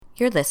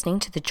You're listening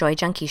to the Joy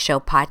Junkie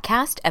Show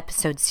podcast,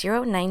 episode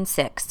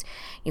 096.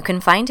 You can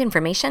find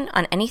information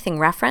on anything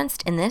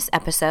referenced in this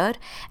episode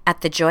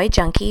at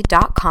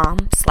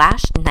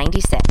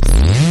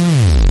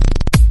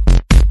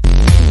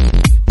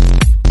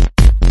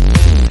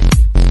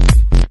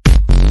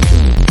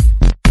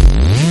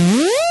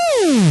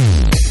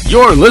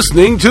You're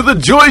listening to the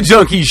Joy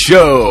Junkie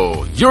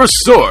Show, your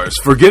source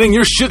for getting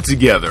your shit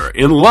together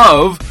in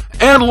love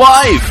and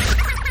life.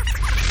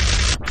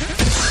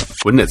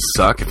 Wouldn't it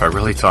suck if I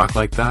really talked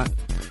like that?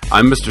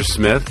 I'm Mr.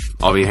 Smith.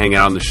 I'll be hanging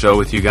out on the show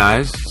with you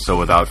guys. So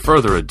without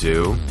further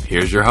ado,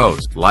 here's your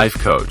host, life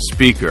coach,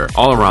 speaker,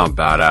 all-around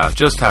badass,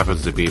 just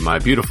happens to be my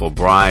beautiful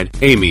bride,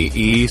 Amy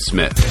E.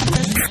 Smith.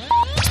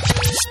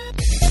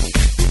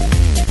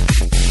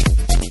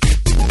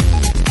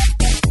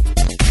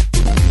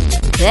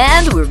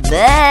 And we're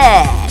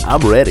back.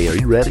 I'm ready. Are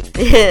you ready?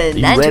 Are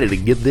you ready to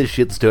get this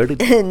shit started?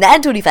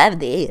 9:25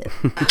 there.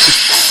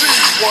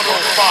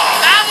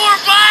 C105. And we're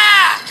back!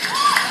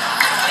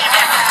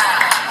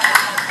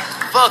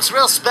 Folks,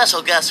 real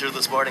special guest here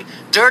this morning.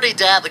 Dirty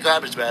Dad, the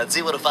garbage man,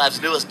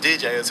 Z105's newest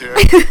DJ is here.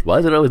 Why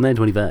is it always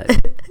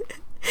 9:25?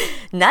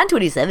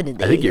 9:27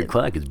 today. I think your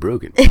clock is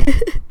broken.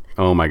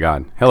 Oh my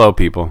God. Hello,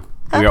 people.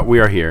 We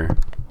are here.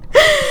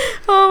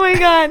 Oh my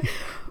God.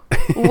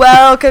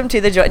 Welcome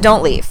to the Joy.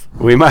 Don't leave.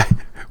 We might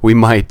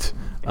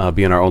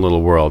be in our own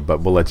little world,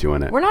 but we'll let you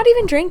in it. We're not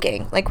even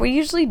drinking. Like we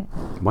usually.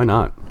 Why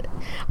not?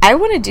 I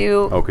want to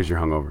do. Oh, because you're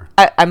hungover.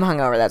 I'm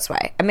hungover. That's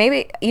why.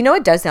 Maybe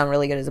it does sound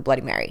really good as a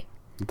Bloody Mary.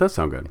 It does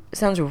sound good. It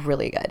sounds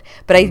really good.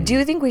 But I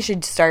do think we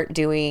should start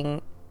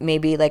doing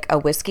maybe like a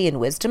whiskey and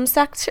wisdom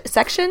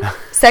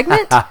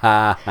segment,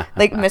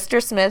 like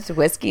Mr. Smith's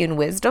whiskey and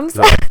wisdom. Is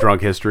that like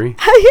drunk history?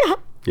 Yeah.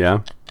 Yeah.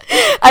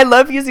 I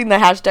love using the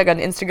hashtag on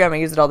Instagram. I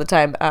use it all the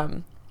time.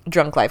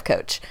 Drunk life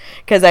coach,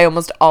 because I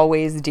almost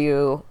always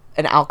do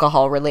an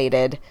alcohol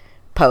related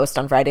post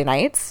on Friday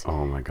nights.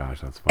 Oh my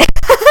gosh, that's fun.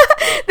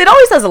 It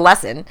always has a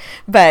lesson,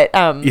 but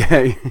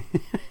Yeah.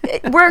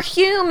 we're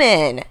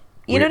human.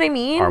 You know what I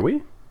mean? Are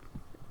we?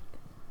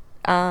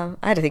 I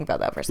had to think about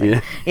that for a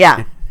second.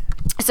 Yeah.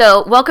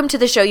 So welcome to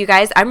the show, you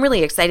guys. I'm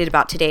really excited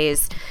about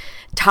today's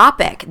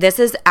topic. This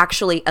is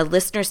actually a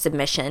listener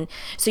submission.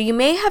 So you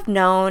may have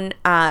known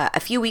a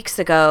few weeks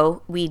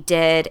ago, we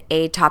did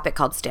a topic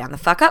called Stand the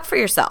Fuck Up for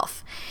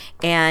Yourself.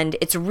 And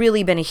it's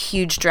really been a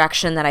huge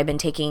direction that I've been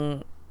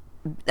taking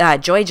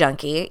Joy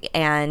Junkie.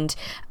 And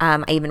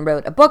I even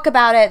wrote a book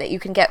about it that you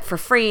can get for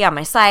free on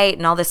my site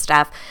and all this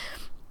stuff.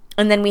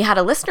 And then we had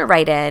a listener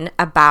write in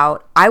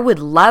about, I would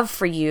love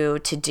for you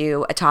to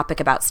do a topic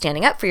about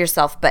standing up for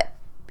yourself, but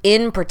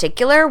in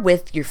particular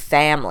with your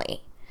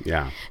family.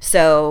 Yeah.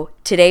 So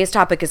today's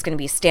topic is going to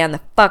be Stand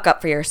the Fuck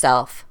Up for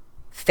Yourself,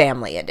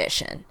 Family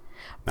Edition.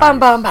 Nice. Bum,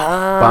 bum,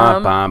 bum.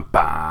 Bum, bum,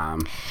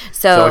 bum.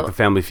 So like the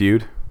Family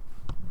Feud?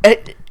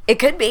 it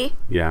could be.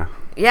 Yeah.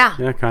 Yeah.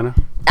 Yeah, kind of.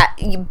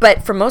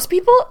 But for most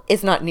people,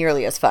 it's not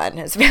nearly as fun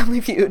as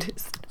Family Feud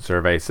is.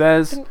 Survey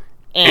says.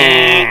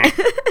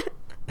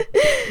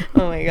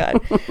 Oh my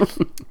God.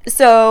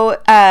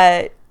 So,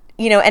 and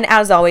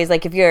as always,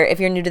 like if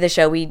you're new to the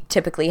show, we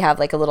typically have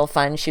like a little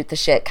fun shoot the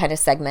shit kind of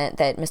segment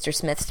that Mr.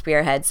 Smith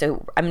spearheads.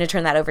 So I'm going to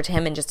turn that over to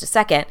him in just a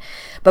second.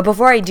 But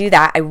before I do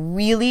that, I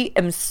really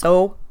am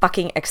so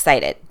fucking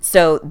excited.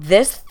 So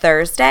this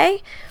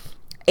Thursday,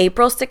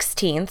 April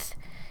 16th,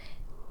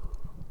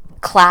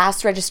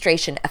 class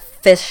registration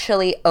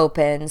officially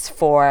opens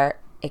for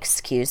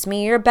Excuse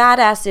Me, Your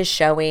Badass is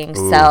Showing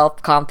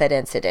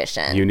Self-Confidence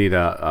Edition. You need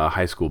a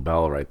high school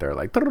bell right there,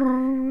 like,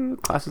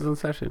 classes in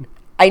session.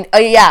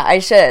 I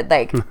should,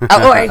 like, or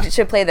I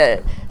should play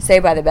the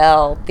Saved by the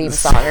Bell theme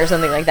song or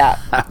something like that.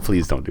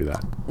 Please don't do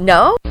that.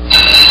 No? When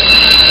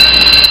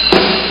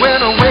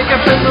I wake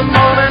up in the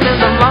morning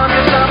and the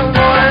longest out of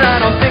water, I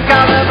don't think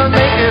I'll ever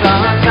make it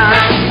on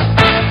time.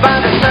 By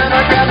the time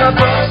I grab a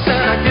bus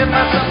and I give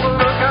myself a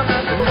look, I'm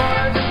at the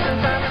water just in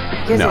time.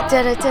 No.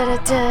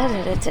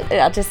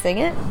 I'll just sing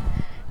it,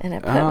 and I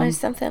put my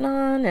something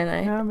on, and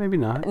I... Yeah, maybe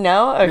not.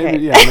 No? Okay.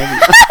 Maybe, yeah, maybe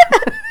not.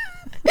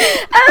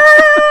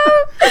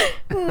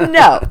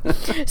 No.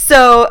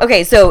 So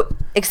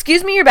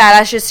Excuse Me, Your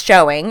Badass is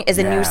Showing is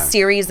a new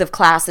series of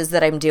classes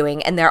that I'm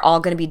doing, and they're all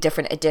going to be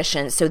different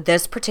editions. So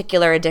this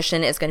particular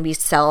edition is going to be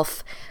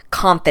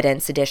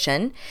Self-Confidence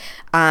Edition.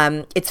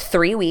 It's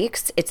 3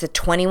 weeks. It's a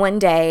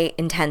 21-day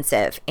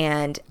intensive,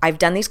 and I've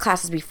done these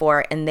classes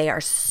before, and they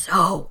are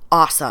so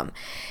awesome.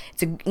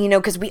 It's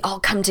because we all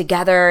come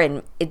together,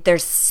 and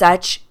there's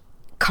such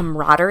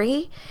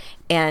camaraderie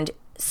and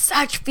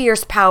such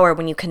fierce power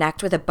when you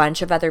connect with a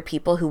bunch of other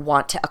people who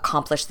want to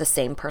accomplish the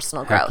same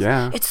personal growth.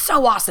 Yeah. It's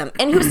so awesome.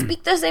 And who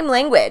speak the same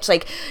language,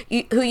 like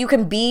who you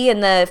can be in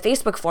the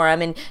Facebook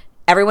forum and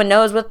everyone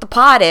knows what the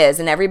pod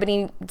is and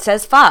everybody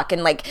says fuck,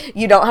 and like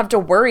you don't have to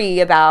worry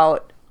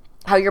about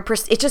how you're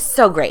it's just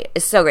so great.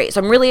 It's so great.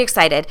 So I'm really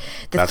excited.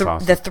 That's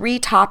awesome. The 3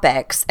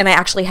 topics, and I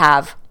actually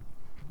have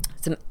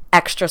some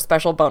extra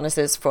special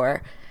bonuses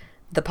for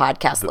the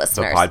podcast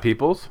listeners. The pod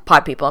peoples?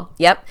 Pod people.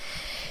 Yep.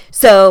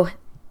 So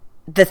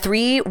the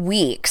 3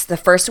 weeks, the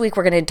first week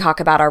we're going to talk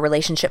about our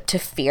relationship to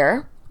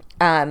fear,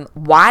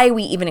 why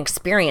we even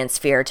experience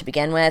fear to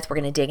begin with. We're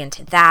going to dig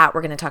into that.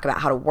 We're going to talk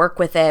about how to work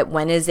with it.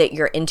 When is it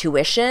your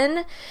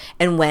intuition?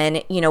 And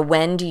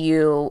when do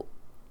you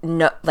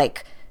know,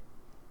 like,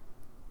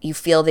 you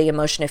feel the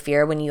emotion of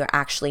fear when you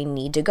actually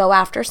need to go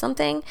after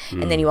something.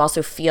 And then you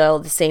also feel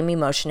the same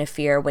emotion of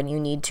fear when you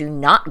need to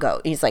not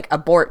go. It's like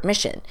abort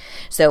mission.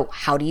 So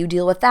how do you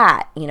deal with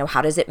that?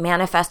 How does it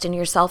manifest in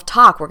your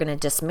self-talk? We're going to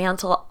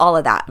dismantle all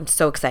of that. I'm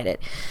so excited.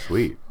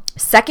 Sweet.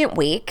 Second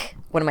week,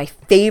 one of my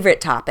favorite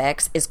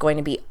topics is going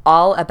to be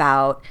all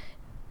about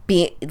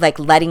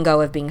letting go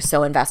of being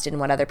so invested in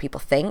what other people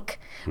think.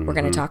 We're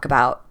going to talk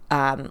about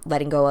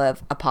letting go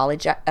of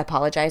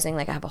apologizing.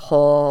 Like, I have a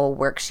whole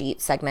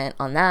worksheet segment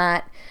on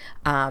that.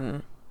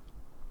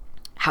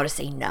 How to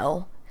say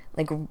no,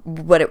 like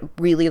what it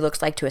really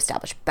looks like to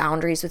establish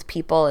boundaries with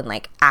people and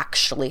like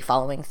actually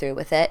following through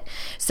with it.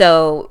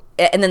 So,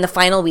 and then the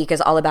final week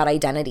is all about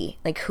identity,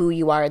 like who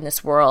you are in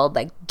this world.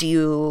 Like,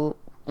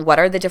 what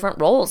are the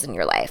different roles in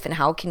your life, and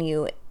how can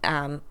you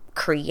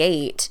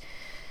create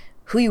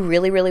who you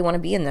really, really want to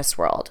be in this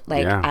world,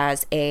 like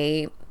as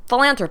a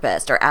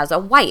philanthropist or as a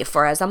wife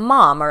or as a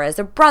mom or as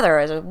a brother or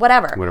as a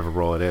whatever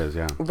role it is.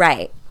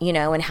 Right.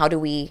 And how do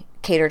we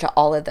cater to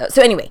all of those?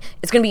 So anyway,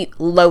 it's going to be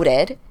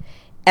loaded.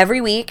 Every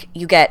week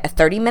you get a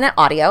 30-minute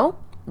audio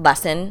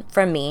lesson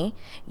from me.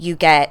 You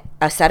get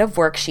a set of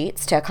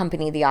worksheets to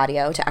accompany the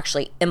audio to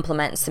actually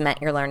implement and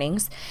cement your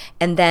learnings.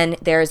 And then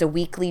there's a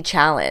weekly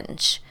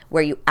challenge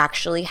where you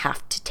actually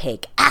have to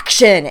take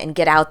action and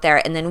get out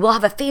there. And then we'll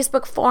have a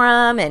Facebook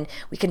forum and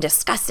we can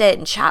discuss it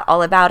and chat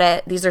all about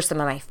it. These are some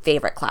of my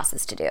favorite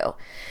classes to do.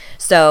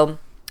 So,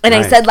 and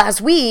nice. I said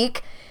last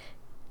week,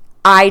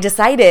 I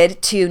decided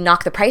to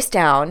knock the price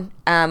down.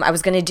 I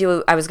was going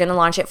to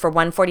launch it for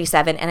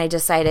 $147, and I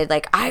decided,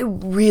 like, I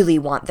really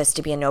want this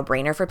to be a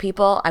no-brainer for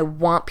people. I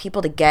want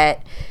people to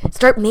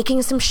start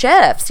making some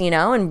shifts,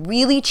 and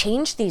really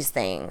change these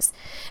things.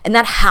 And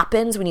that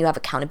happens when you have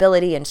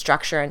accountability and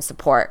structure and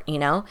support,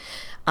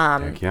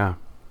 Heck yeah.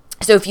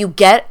 So if you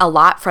get a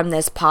lot from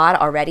this pod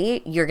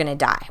already, you're going to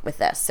die with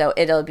this. So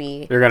it'll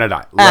be... You're going to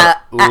die.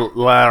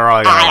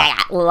 Literally.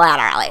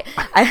 Literally.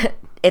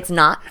 It's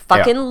not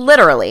fucking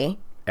literally.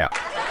 Yeah.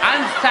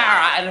 I'm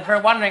Sarah, and if you're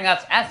wondering,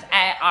 that's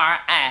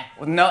S-A-R-A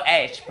with no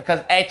H, because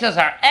H's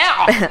are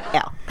L.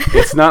 L.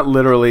 It's not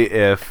literally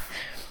if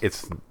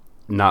it's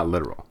not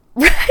literal.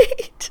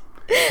 Right.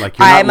 Like,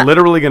 you're not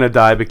literally going to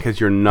die because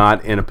you're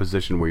not in a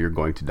position where you're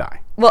going to die.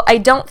 Well, I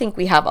don't think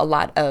we have a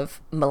lot of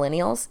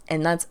millennials,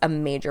 and that's a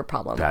major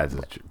problem.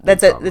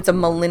 It's a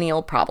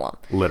millennial problem.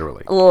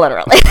 Literally.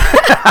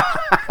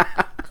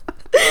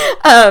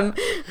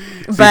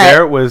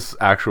 There was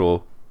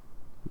actual...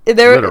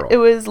 literal. It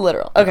was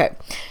literal. Okay.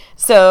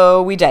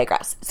 So we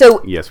digress.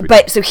 So yes,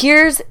 so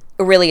here's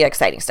really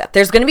exciting stuff.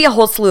 There's going to be a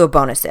whole slew of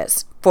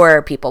bonuses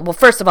for people. Well,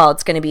 first of all,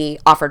 it's going to be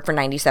offered for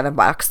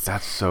 $97.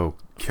 That's so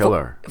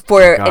killer.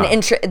 For an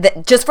intro,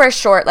 just for a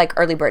short, like,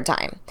 early bird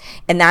time.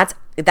 And that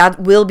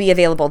will be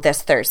available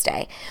this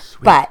Thursday.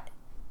 Sweet.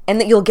 And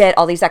that you'll get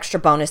all these extra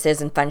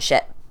bonuses and fun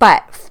shit.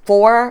 But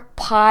for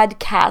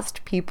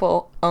podcast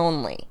people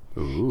only.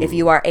 Ooh. If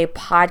you are a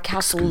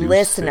podcast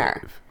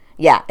listener.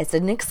 Yeah, it's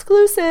an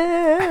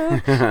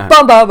exclusive.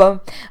 Bum,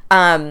 bum,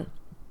 bum.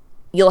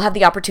 You'll have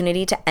the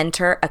opportunity to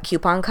enter a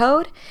coupon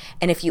code.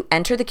 And if you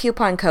enter the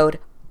coupon code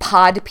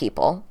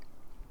PODPeople.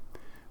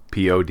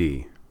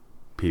 P-O-D.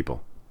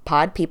 People.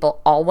 PODPeople,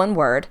 all one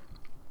word.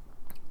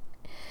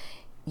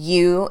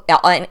 You,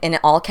 in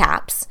all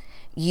caps,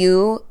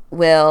 you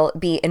will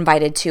be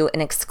invited to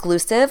an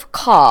exclusive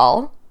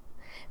call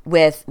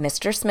with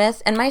Mr.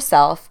 Smith and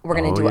myself. We're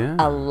going to do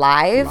a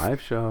live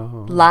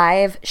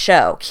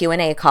show,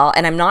 Q&A call.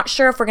 And I'm not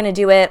sure if we're going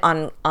to do it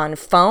on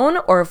phone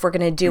or if we're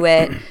going to do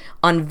it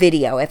on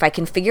video. If I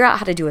can figure out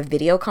how to do a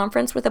video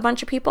conference with a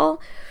bunch of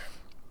people,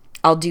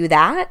 I'll do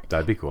that.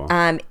 That'd be cool.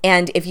 And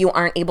if you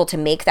aren't able to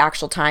make the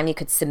actual time, you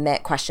could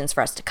submit questions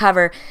for us to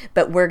cover.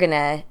 But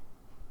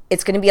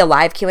it's going to be a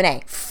live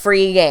Q&A,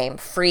 free game,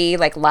 free,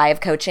 like,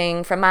 live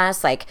coaching from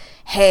us. Like,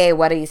 hey,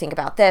 what do you think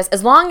about this?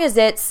 As long as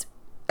it's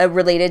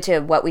related to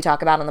what we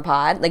talk about on the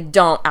pod. Like,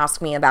 don't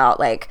ask me about,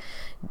 like,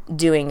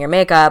 doing your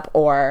makeup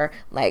or,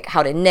 like,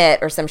 how to knit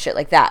or some shit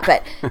like that.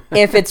 But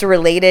if it's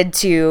related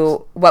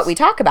to what we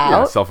talk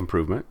about.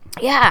 Self-improvement.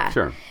 Yeah.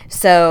 Sure.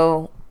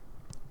 So,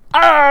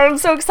 I'm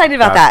so excited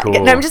about that. Cool.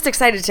 And I'm just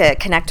excited to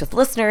connect with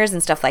listeners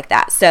and stuff like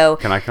that. So.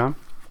 Can I come?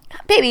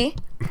 Baby,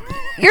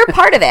 you're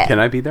part of it. Can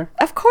I be there?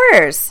 Of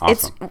course.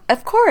 Awesome.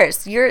 Of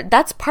course.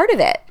 That's part of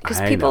it. Because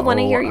people want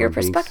to hear your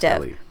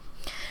perspective.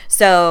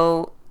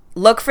 So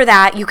look for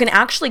that. You can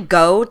actually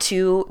go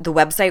to the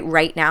website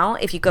right now.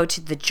 If you go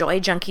to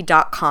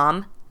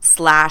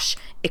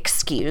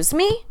thejoyjunkie.com/excuse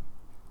me,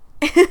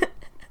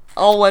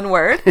 all one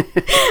word,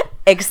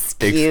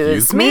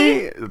 excuse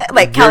me,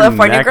 like your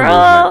California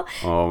girl,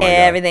 oh my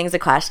everything's a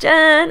question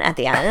at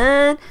the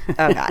end.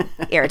 Oh God,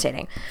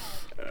 irritating.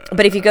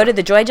 But if you go to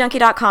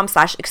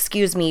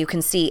thejoyjunkie.com/excuse-me, you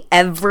can see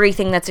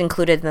everything that's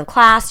included in the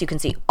class. You can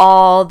see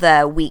all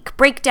the week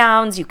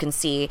breakdowns. You can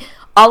see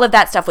all of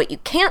that stuff. What you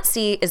can't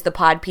see is the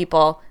Pod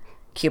People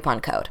coupon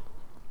code,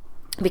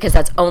 because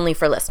that's only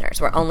for listeners.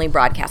 We're only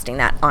broadcasting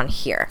that on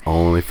here.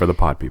 Only for the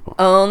Pod People.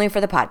 Only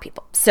for the Pod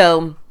People.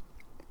 So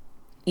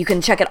you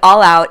can check it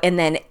all out, and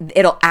then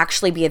it'll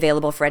actually be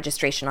available for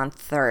registration on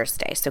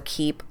Thursday. So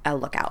keep a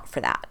lookout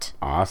for that.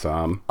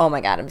 Awesome. Oh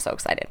my God, I'm so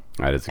excited.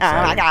 That is exciting.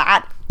 Oh my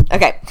God.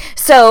 Okay,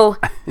 so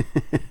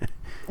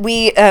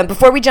we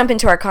before we jump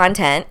into our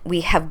content,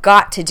 we have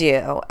got to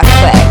do a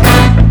quick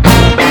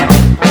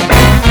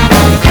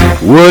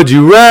Would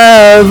you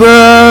rather?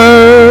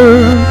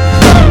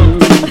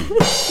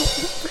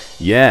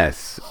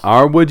 Yes,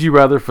 our would you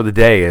rather for the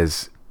day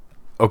is,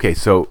 okay,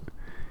 so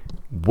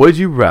would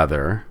you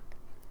rather,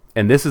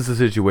 and this is a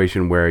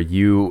situation where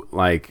you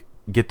like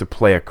get to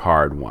play a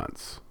card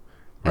once,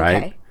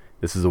 right? Okay.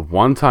 This is a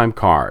one-time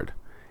card,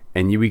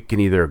 and you can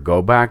either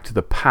go back to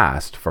the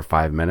past for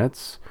 5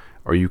 minutes,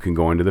 or you can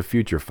go into the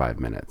future 5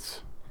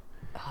 minutes.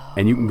 Oh.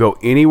 And you can go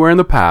anywhere in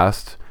the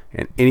past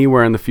and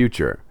anywhere in the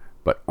future,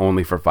 but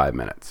only for 5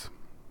 minutes.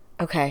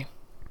 Okay.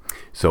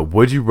 So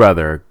would you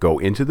rather go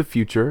into the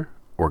future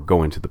or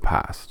go into the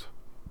past?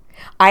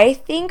 I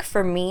think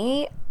for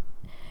me,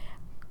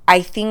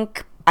 I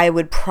think I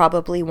would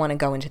probably want to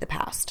go into the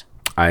past.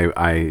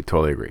 I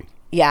totally agree.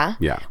 Yeah?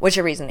 Yeah. What's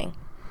your reasoning?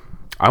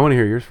 I want to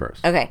hear yours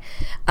first. Okay.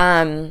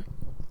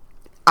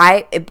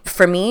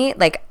 For me,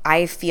 like,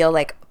 I feel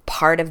like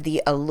part of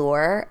the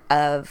allure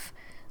of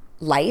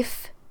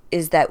life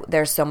is that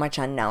there's so much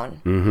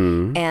unknown.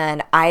 Mm-hmm.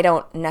 And I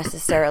don't know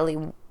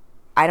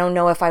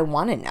if I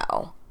want to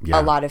know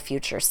a lot of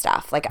future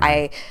stuff. Like,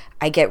 I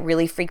get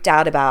really freaked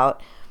out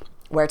about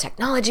where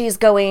technology is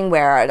going,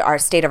 where our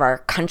state of our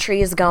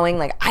country is going.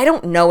 Like, I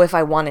don't know if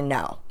I want to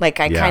know. Like,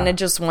 I kind of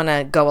just want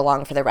to go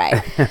along for the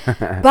ride.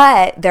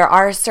 But there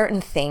are certain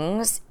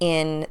things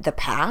in the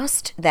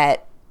past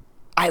that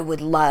I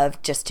would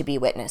love just to be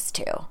witness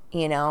to,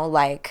 you know,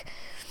 like,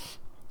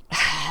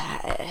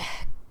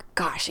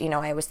 gosh, you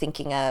know, I was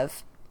thinking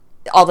of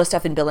all the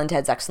stuff in Bill and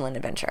Ted's Excellent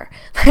Adventure,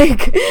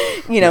 like,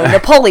 you know,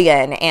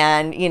 Napoleon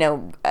and, you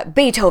know,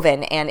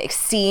 Beethoven, and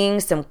seeing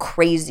some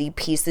crazy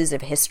pieces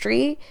of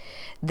history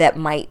that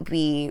might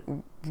be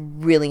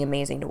really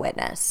amazing to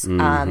witness.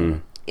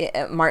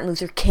 Mm-hmm. Martin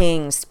Luther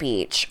King's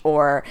speech,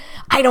 or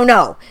I don't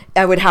know.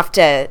 I would have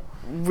to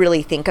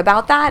really think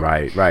about that.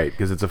 Right,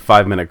 because it's a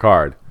 5-minute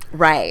card.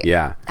 Right.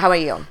 Yeah. How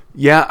about you?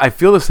 Yeah, I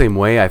feel the same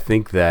way. I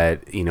think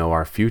that, you know,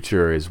 our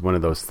future is one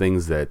of those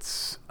things that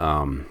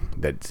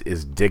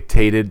is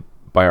dictated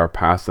by our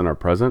past and our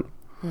present.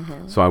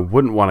 Mm-hmm. So I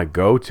wouldn't want to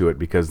go to it,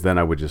 because then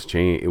I would just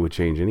change. It would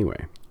change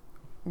anyway.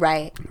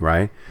 Right.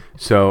 Right.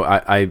 So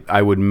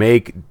I would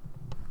make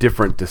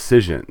different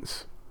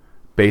decisions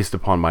based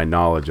upon my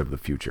knowledge of the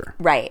future.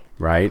 Right.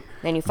 Right.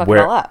 Then you fuck it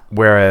all up.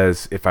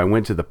 Whereas if I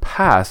went to the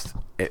past,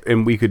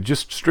 and we could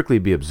just strictly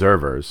be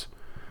observers,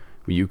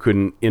 you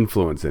couldn't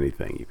influence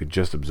anything. You could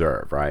just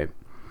observe, right?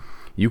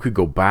 You could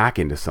go back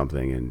into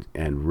something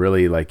and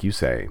really, like you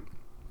say,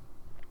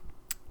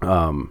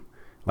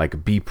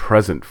 like be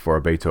present for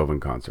a Beethoven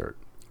concert.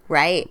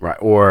 Right. Right.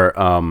 Or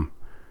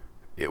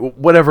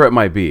whatever it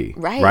might be.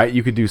 Right. Right.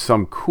 You could do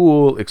some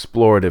cool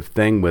explorative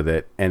thing with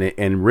it and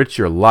enrich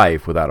your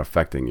life without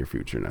affecting your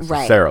future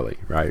necessarily.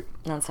 Right.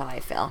 That's how I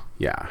feel.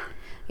 Yeah.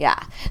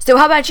 Yeah. So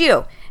how about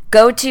you?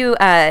 Go to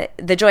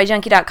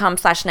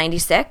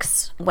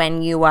thejoyjunkie.com/96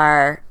 when you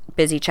are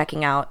busy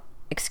checking out,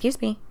 excuse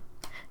me,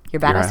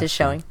 your badass is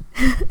showing.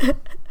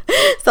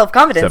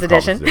 Self-confidence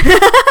edition.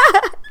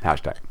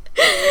 Hashtag.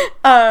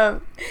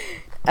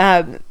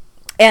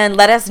 And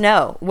let us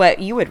know what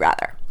you would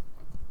rather.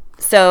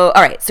 So,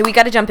 all right. So we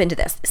got to jump into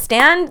this.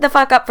 Stand the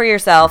fuck up for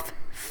yourself,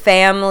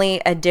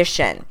 family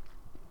edition.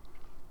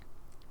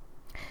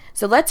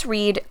 So let's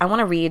read, I want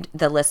to read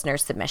the listener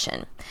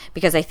submission,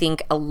 because I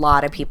think a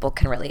lot of people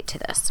can relate to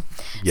this.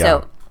 Yeah.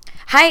 So,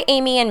 hi,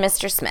 Amy and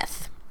Mr.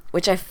 Smith,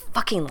 which I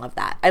fucking love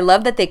that. I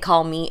love that they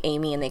call me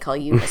Amy and they call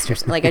you Mr.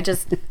 Smith. Like, it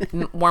just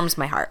warms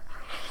my heart.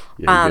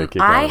 Yeah,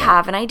 I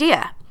have an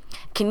idea.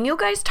 Can you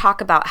guys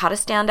talk about how to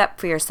stand up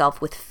for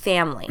yourself with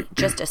family?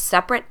 Just a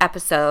separate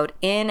episode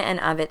in and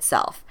of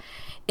itself.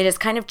 It is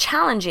kind of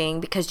challenging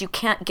because you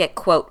can't get,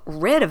 quote,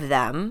 rid of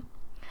them.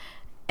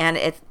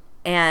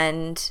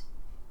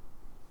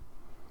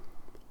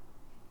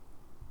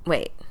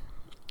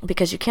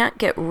 Because you can't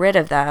get rid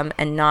of them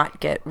and not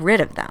get rid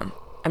of them.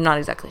 I'm not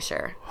exactly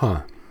sure.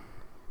 Huh.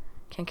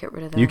 Can't get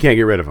rid of them. You can't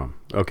get rid of them.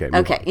 Okay.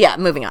 Okay. On. Yeah.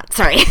 Moving on.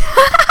 Sorry.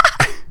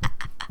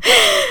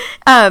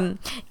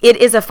 It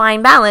is a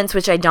fine balance,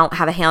 which I don't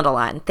have a handle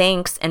on.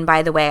 Thanks. And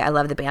by the way, I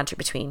love the banter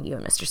between you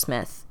and Mr.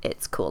 Smith.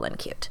 It's cool and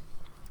cute.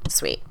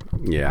 Sweet.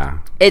 Yeah.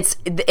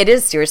 It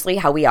is seriously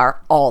how we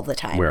are all the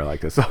time. We're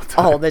like this all the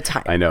time. All the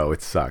time. I know.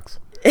 It sucks.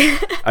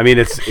 I mean,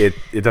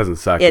 it doesn't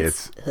suck.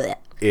 It's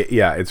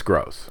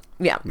gross.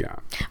 Yeah. Yeah.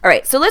 All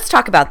right. So let's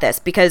talk about this,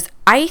 because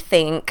I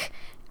think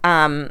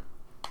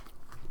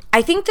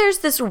there's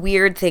this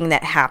weird thing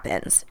that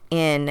happens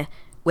in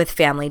with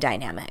family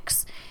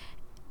dynamics.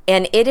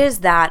 And it is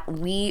that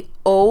we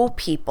owe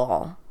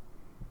people,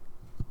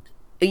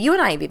 you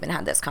and I have even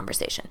had this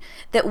conversation,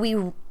 that we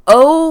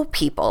owe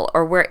people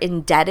or we're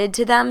indebted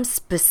to them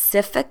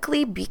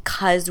specifically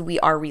because we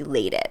are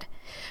related.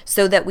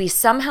 So that we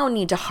somehow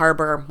need to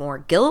harbor more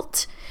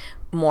guilt,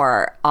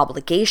 more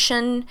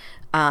obligation,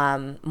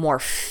 more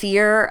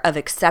fear of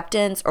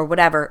acceptance or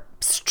whatever,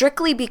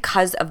 strictly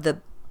because of the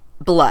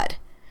blood.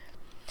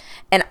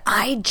 And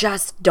I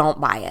just don't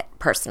buy it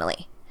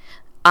personally.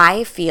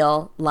 I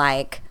feel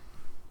like,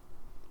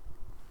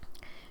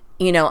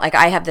 you know, like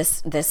I have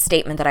this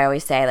statement that I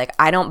always say, like,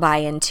 I don't buy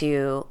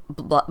into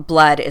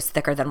blood is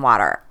thicker than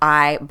water.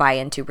 I buy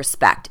into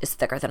respect is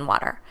thicker than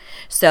water.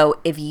 So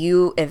if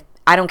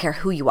I don't care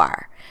who you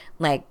are,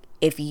 like,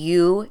 if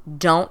you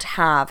don't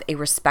have a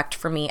respect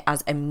for me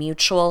as a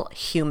mutual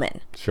human,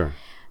 Sure.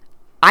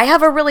 I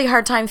have a really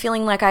hard time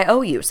feeling like I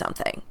owe you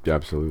something.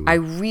 Absolutely. I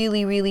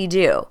really, really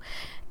do.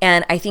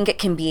 And I think it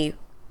can be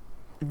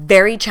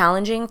very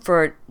challenging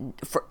for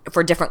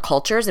different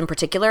cultures in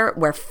particular,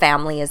 where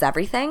family is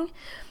everything.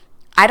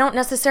 I don't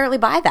necessarily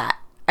buy that.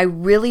 I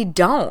really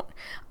don't.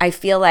 I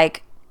feel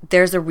like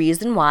there's a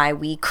reason why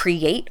we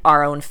create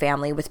our own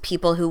family with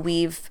people who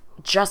we've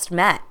just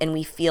met and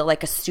we feel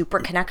like a super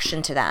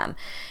connection to them.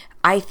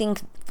 I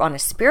think on a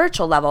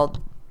spiritual level,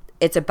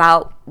 it's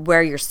about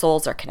where your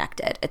souls are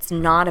connected. It's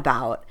not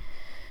about...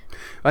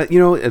 You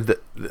know,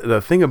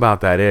 the thing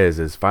about that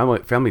is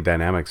family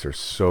dynamics are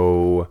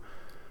so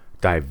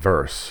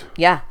diverse.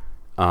 Yeah.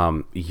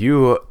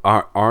 You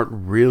aren't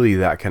really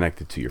that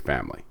connected to your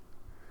family.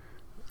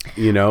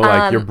 You know,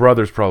 like your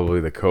brother's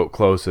probably the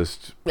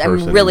closest person.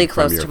 I'm really from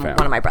close your to family.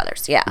 one of my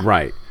brothers. Yeah.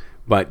 Right.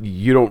 But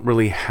you don't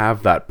really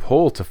have that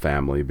pull to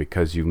family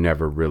because you've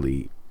never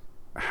really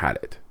had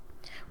it.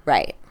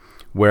 Right.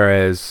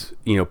 Whereas,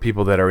 you know,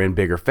 people that are in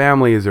bigger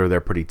families or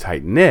they're pretty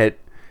tight knit,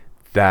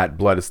 that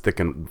blood is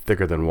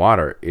thicker than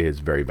water is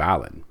very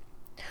valid.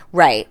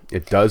 Right.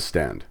 It does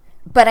stand.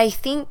 But I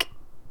think,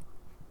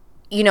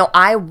 you know,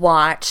 I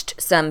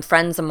watched some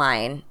friends of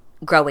mine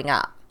growing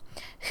up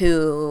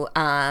who,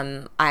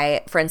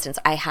 for instance,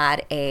 I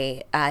had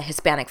a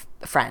Hispanic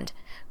friend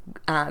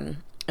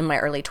in my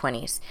early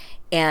 20s,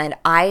 and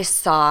I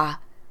saw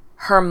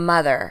her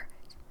mother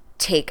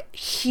take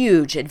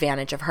huge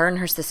advantage of her and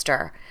her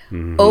sister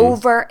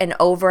over and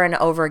over and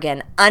over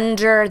again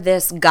under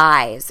this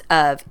guise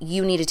of,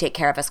 you need to take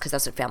care of us because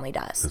that's what family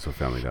does. That's what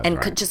family does, and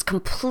right. just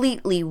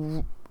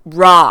completely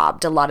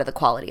robbed a lot of the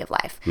quality of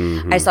life.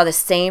 I saw the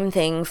same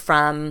thing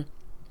from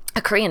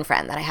a Korean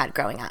friend that I had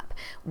growing up,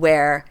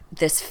 where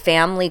this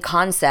family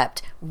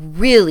concept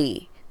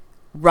really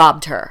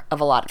robbed her of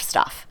a lot of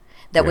stuff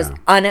that was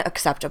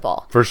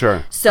unacceptable. For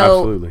sure. So,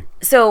 absolutely.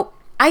 So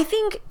I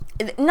think,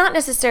 not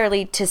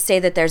necessarily to say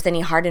that there's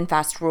any hard and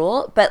fast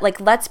rule, but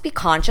like, let's be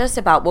conscious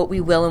about what we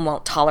will and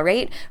won't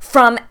tolerate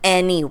from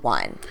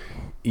anyone.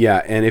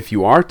 Yeah, and if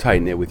you are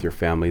tight-knit with your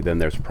family, then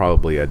there's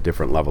probably a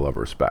different level of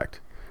respect.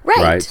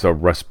 Right? So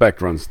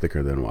respect runs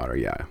thicker than water,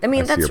 yeah. I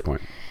mean, see that's your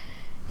point.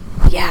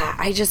 Yeah,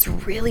 I just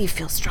really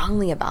feel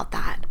strongly about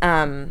that.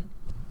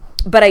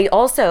 But I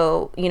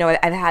also, you know,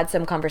 I've had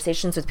some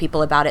conversations with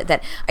people about it,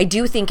 that I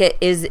do think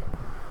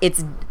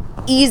it's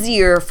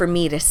easier for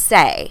me to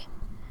say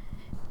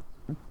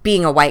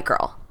being a white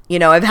girl. You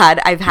know, I've had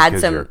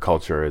Because some, your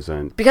culture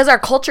isn't... because our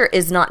culture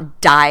is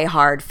not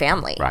die-hard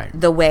family, Right.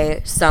 the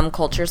way some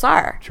cultures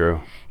are.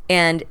 True.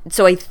 And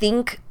so I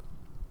think,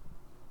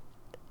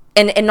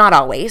 and not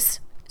always,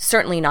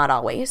 certainly not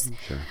always,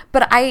 Sure.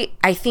 but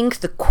I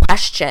think the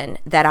question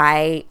that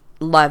I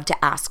love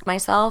to ask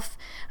myself,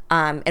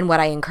 and what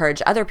I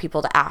encourage other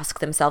people to ask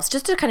themselves,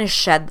 just to kind of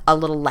shed a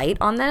little light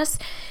on this,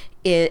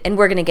 and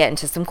we're going to get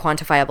into some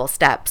quantifiable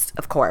steps,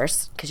 of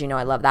course, because you know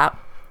I love that,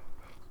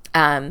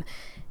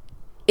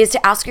 is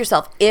to ask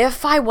yourself,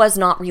 if I was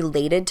not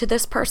related to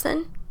this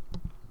person,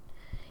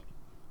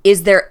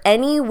 is there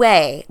any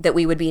way that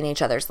we would be in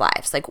each other's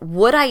lives? Like,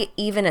 would I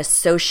even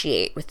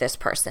associate with this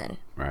person?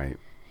 Right.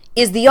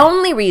 Is the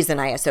only reason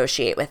I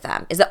associate with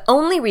them, is the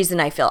only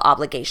reason I feel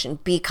obligation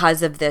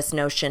because of this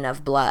notion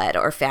of blood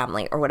or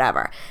family or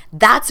whatever.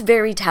 That's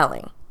very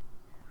telling.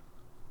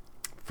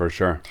 For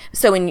sure.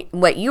 So in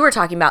what you were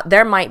talking about,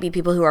 there might be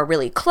people who are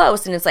really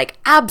close, and it's like,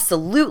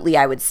 absolutely,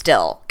 I would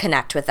still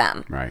connect with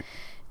them. Right.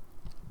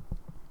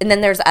 And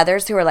then there's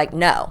others who are like,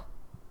 no,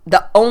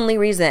 the only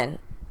reason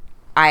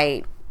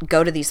I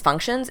go to these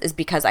functions is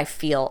because I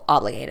feel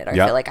obligated, or I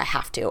feel like I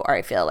have to, or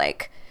I feel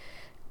like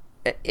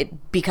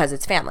it because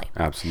it's family.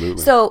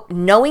 Absolutely. So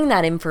knowing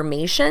that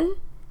information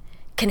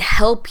can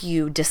help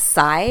you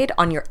decide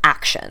on your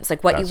actions,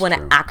 like what you want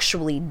to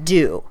actually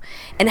do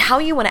and how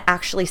you want to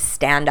actually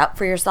stand up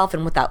for yourself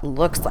and what that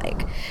looks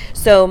like.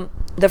 So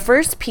the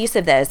first piece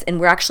of this, and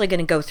we're actually going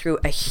to go through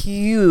a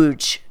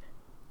huge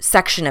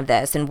section of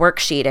this and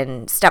worksheet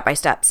and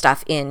step-by-step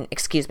stuff in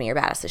Excuse Me, Your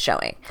Badass is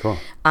Showing. Cool.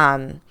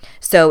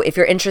 So if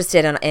you're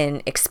interested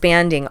in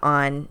expanding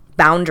on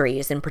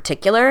boundaries in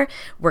particular,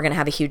 we're going to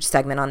have a huge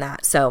segment on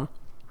that. So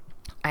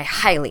I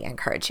highly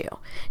encourage you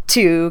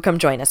to come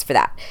join us for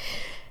that.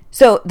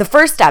 So the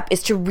first step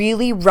is to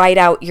really write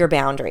out your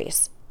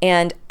boundaries.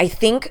 And I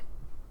think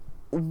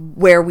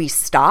where we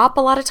stop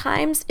a lot of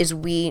times is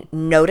we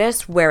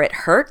notice where it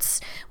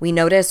hurts. We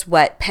notice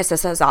what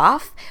pisses us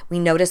off. We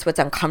notice what's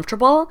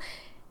uncomfortable,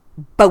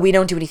 but we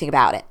don't do anything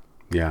about it.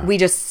 Yeah.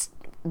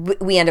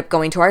 We end up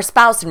going to our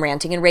spouse and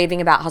ranting and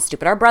raving about how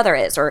stupid our brother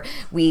is, or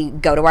we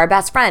go to our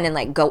best friend and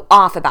like go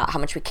off about how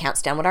much we can't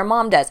stand what our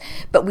mom does.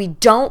 But we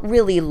don't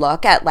really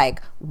look at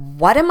like,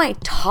 what am I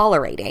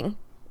tolerating?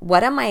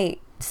 What am I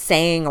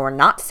saying or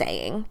not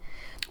saying?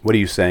 What are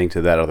you saying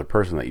to that other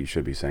person that you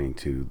should be saying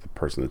to the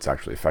person that's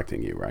actually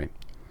affecting you, right?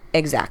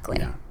 Exactly.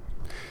 Yeah.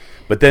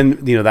 But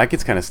then, that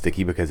gets kind of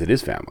sticky because it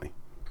is family.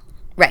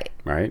 Right.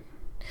 Right?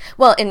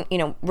 Well, and,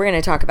 we're going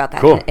to talk about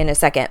that in a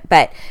second.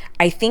 But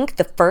I think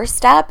the first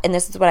step, and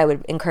this is what I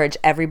would encourage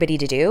everybody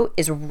to do,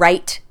 is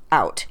write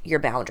out your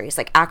boundaries.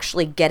 Like,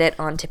 actually get it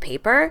onto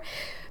paper.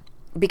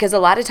 Because a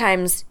lot of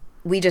times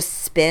we just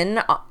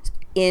spin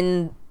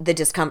in the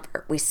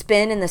discomfort. We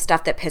spin in the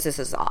stuff that pisses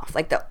us off.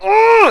 Like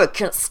I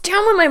can't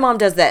stand when my mom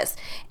does this.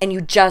 And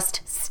you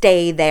just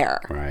stay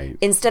there. Right.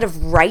 Instead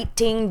of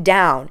writing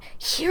down,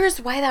 here's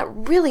why that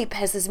really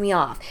pisses me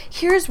off.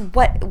 Here's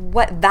what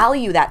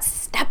value that's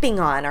stepping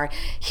on. Or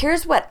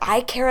here's what I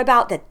care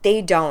about that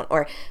they don't.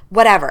 Or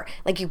whatever.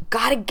 Like, you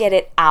got to get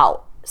it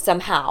out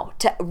somehow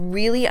to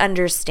really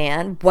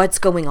understand what's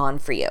going on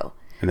for you.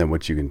 And then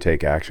what you can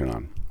take action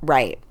on.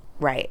 Right.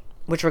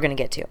 Which we're going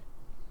to get to.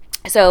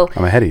 So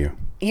I'm ahead of you.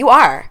 You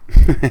are.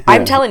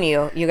 I'm telling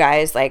you, you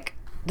guys, like,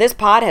 this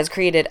pod has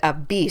created a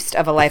beast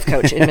of a life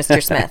coach in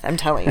Mr. Smith. I'm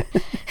telling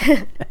you.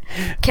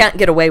 Can't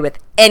get away with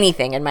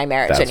anything in my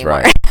marriage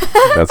anymore. Right.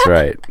 That's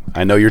right.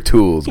 I know your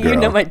tools, girl. You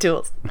know my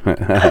tools.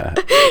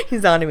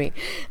 He's on to me.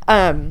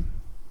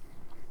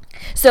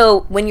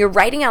 So when you're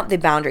writing out the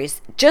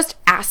boundaries, just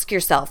ask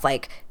yourself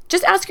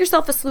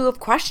a slew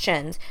of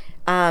questions.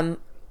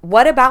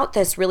 What about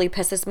this really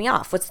pisses me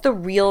off? What's the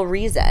real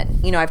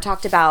reason? I've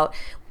talked about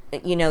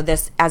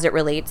this as it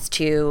relates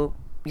to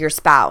your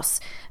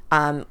spouse.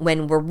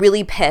 When we're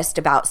really pissed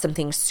about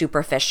something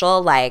superficial,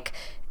 like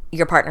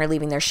your partner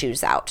leaving their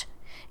shoes out,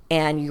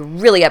 and you're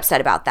really upset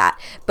about that.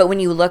 But when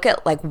you look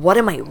at, like, what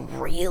am I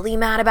really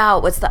mad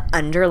about? What's the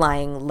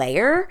underlying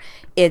layer?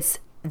 It's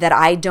that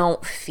I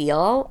don't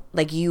feel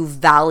like you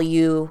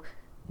value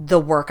the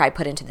work I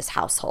put into this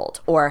household,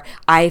 or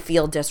I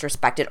feel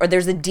disrespected, or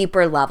there's a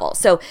deeper level.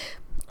 So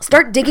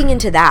start digging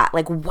into that.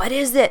 Like, what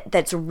is it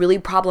that's really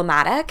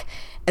problematic?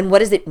 And what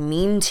does it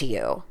mean to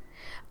you?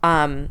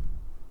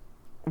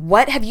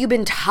 What have you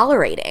been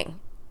tolerating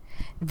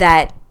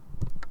that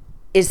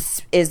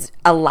is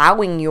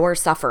allowing your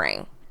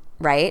suffering,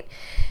 right?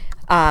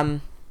 Yeah.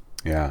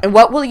 And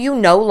what will you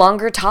no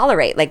longer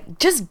tolerate? Like,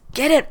 just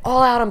get it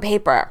all out on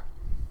paper.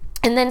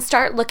 And then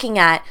start looking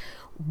at,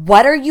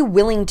 what are you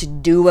willing to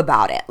do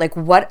about it? Like,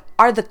 what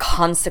are the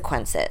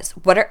consequences?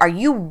 What are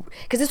you,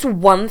 because it's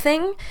one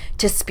thing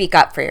to speak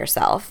up for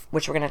yourself,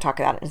 which we're going to talk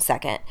about in a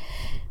second.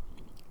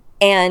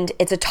 And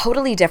it's a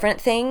totally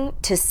different thing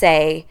to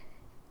say,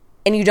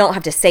 and you don't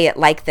have to say it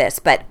like this,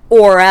 but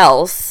or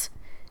else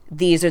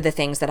these are the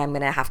things that I'm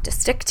going to have to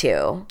stick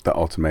to. The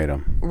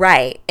ultimatum.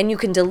 Right. And you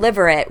can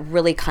deliver it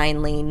really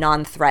kindly,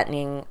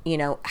 non-threatening.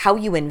 How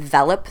you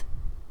envelop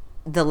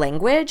the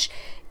language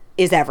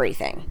is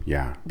everything.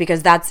 Yeah.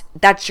 Because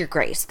that's your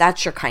grace.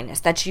 That's your kindness.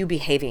 That's you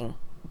behaving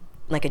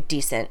like a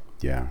decent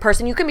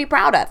person you can be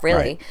proud of,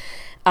 really.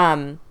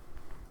 Right.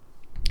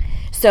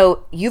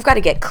 So you've got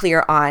to get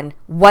clear on,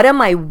 what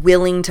am I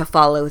willing to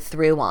follow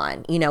through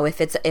on?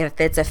 If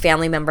it's a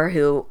family member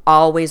who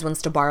always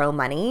wants to borrow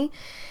money,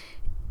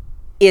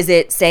 is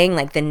it saying,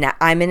 like,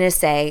 I'm going to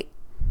say,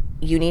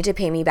 you need to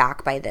pay me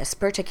back by this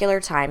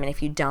particular time, and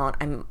if you don't,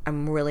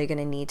 I'm really going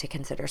to need to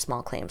consider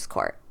small claims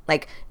court.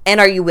 Like, and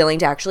are you willing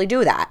to actually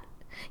do that?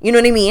 You know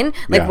what I mean?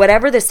 Like,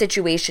 whatever the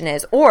situation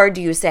is. Or do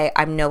you say,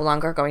 I'm no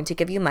longer going to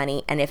give you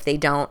money, and if they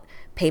don't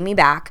pay me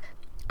back,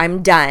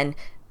 I'm done,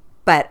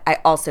 but I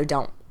also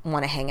don't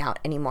want to hang out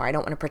anymore. I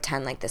don't want to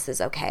pretend like this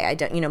is okay. I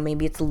don't,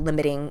 maybe it's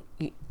limiting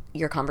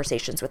your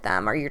conversations with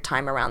them or your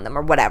time around them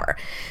or whatever.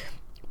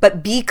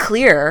 But be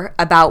clear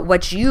about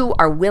what you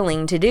are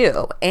willing to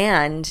do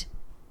and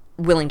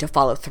willing to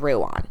follow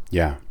through on.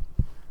 Yeah.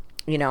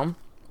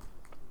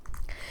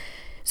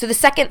 So the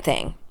second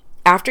thing,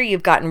 after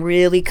you've gotten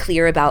really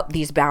clear about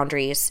these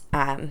boundaries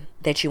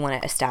that you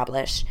want to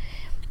establish,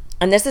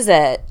 and this is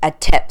a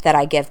tip that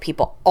I give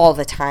people all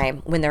the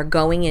time when they're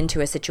going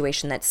into a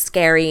situation that's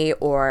scary,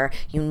 or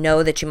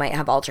that you might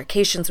have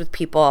altercations with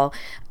people,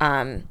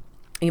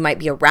 you might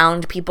be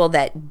around people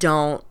that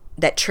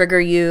trigger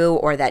you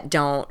or that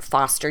don't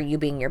foster you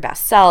being your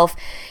best self,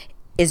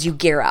 is you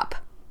gear up,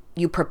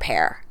 you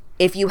prepare.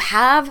 If you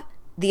have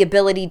the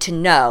ability to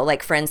know,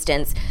 like, for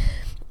instance,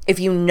 if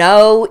you're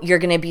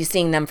going to be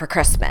seeing them for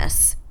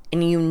Christmas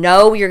and you're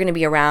going to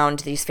be around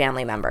these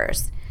family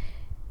members,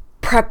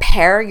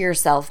 prepare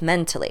yourself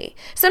mentally.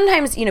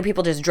 Sometimes,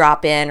 people just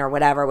drop in or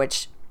whatever,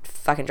 which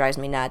fucking drives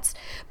me nuts.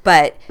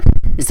 But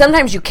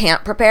sometimes you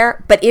can't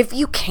prepare. But if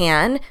you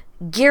can,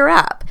 gear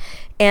up.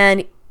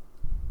 And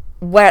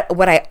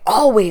what I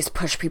always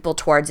push people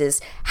towards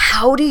is,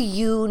 how do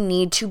you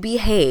need to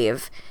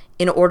behave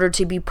in order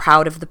to be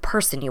proud of the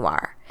person you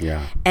are?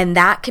 Yeah. And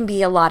that can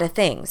be a lot of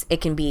things.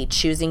 It can be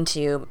choosing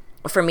to,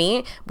 for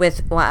me,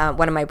 with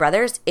one of my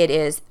brothers, it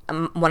is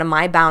one of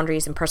my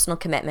boundaries and personal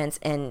commitments,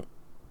 and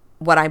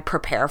what I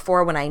prepare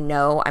for when I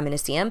know I'm going to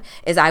see him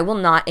is I will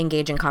not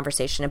engage in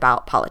conversation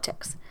about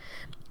politics,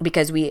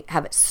 because we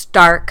have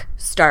stark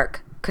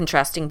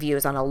contrasting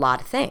views on a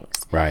lot of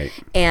things. Right.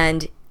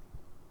 And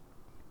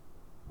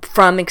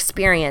from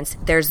experience,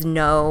 there's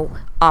no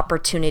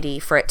opportunity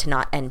for it to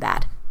not end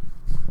bad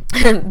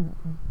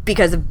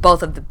because of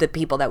both of the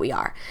people that we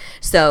are.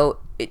 So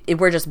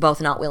we're just both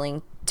not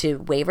willing to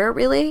waver,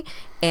 really.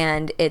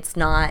 And it's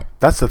not...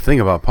 That's the thing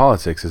about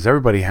politics, is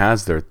everybody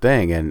has their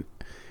thing, and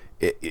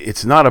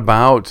it's not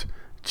about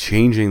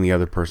changing the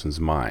other person's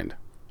mind.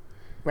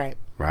 Right.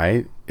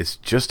 Right? It's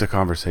just a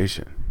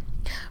conversation.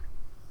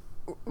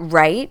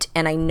 Right.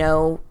 And I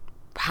know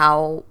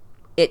how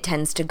it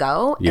tends to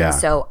go. Yeah. And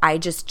so I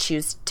just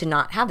choose to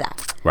not have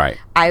that. Right.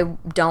 I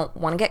don't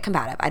want to get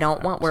combative. I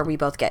don't want where we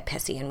both get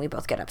pissy and we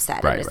both get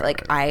upset. Right, And it's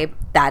right.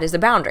 that is a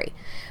boundary.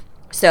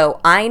 So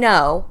I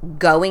know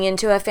going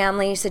into a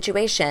family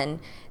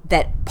situation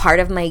that part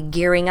of my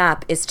gearing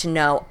up is to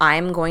know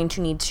I'm going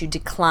to need to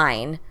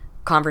decline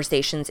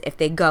conversations if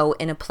they go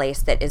in a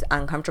place that is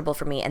uncomfortable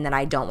for me and that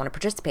I don't want to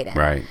participate in.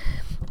 Right.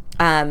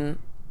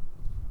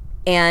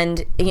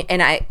 And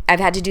I've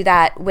had to do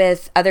that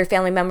with other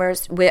family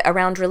members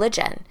around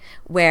religion,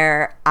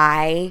 where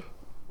I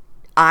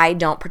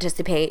don't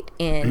participate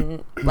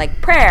in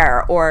like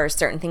prayer or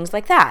certain things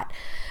like that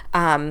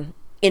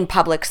in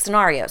public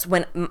scenarios.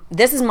 When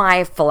this is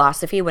my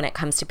philosophy when it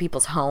comes to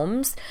people's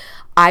homes,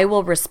 I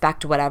will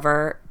respect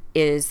whatever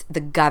is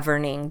the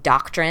governing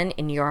doctrine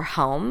in your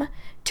home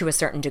to a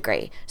certain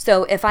degree.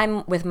 So if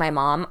I'm with my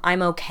mom,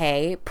 I'm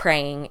okay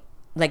praying,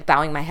 like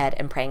bowing my head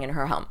and praying in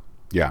her home.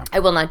 Yeah. I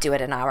will not do it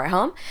in our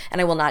home,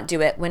 and I will not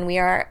do it when we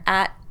are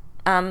at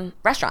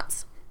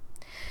restaurants.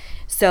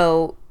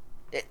 So,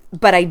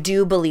 but I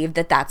do believe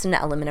that that's an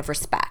element of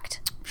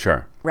respect.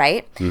 Sure.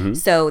 Right? Mm-hmm.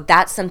 So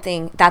that's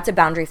a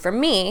boundary for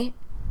me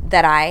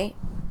that I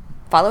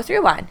follow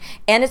through on.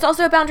 And it's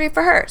also a boundary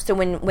for her. So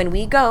when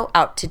we go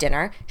out to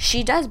dinner,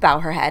 she does bow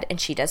her head and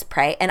she does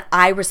pray, and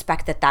I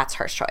respect that that's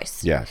her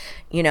choice. Yes.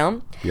 You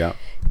know? Yeah.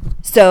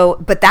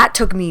 So, but that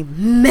took me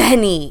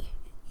many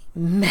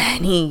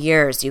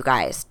years, you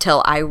guys,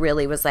 till I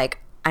really was like,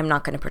 I'm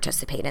not going to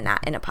participate in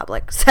that in a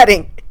public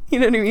setting. You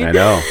know what I mean? I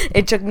know.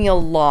 It took me a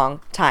long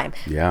time.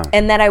 Yeah.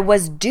 And that I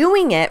was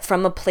doing it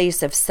from a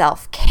place of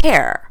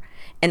self-care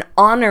and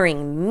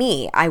honoring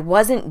me. I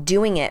wasn't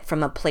doing it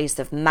from a place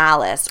of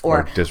malice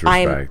or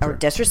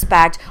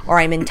disrespect, or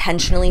I'm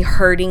intentionally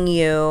hurting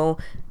you.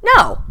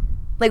 No.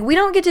 Like, we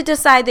don't get to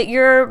decide that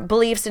your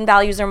beliefs and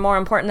values are more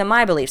important than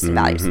my beliefs and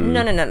values.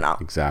 No.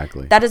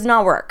 Exactly. That does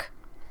not work.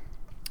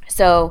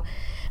 So,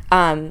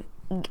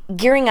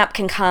 gearing up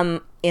can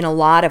come in a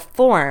lot of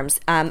forms.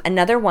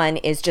 Another one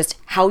is just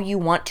how you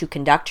want to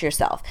conduct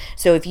yourself.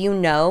 So if you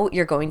know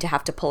you're going to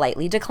have to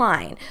politely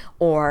decline,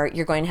 or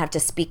you're going to have to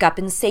speak up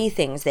and say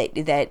things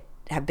that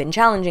have been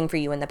challenging for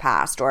you in the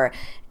past, or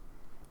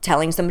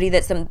telling somebody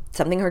that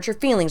something hurts your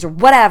feelings or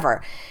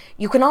whatever,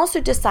 you can also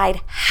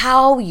decide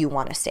how you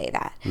want to say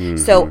that. Mm-hmm.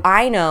 So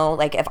I know,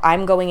 like, if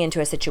I'm going into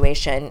a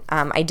situation,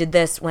 I did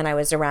this when I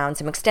was around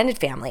some extended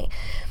family.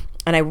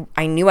 And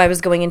I knew I was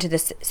going into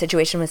this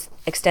situation with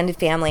extended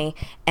family,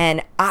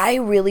 and I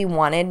really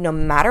wanted, no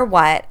matter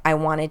what, I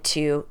wanted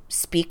to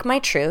speak my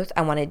truth.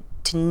 I wanted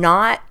to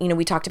not,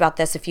 we talked about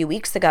this a few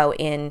weeks ago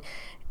in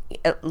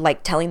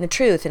like telling the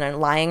truth and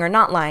lying or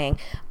not lying.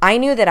 I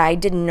knew that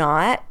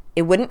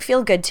it wouldn't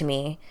feel good to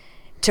me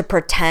to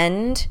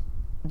pretend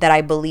that I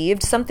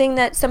believed something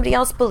that somebody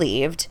else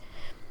believed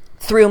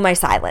through my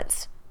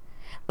silence.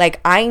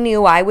 Like, I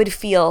knew I would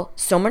feel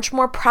so much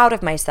more proud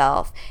of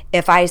myself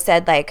if I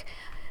said, like,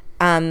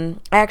 I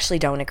actually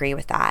don't agree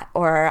with that,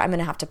 or I'm going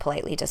to have to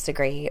politely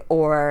disagree,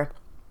 or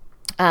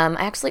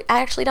I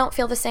actually don't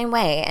feel the same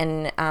way,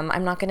 and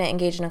I'm not going to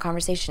engage in a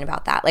conversation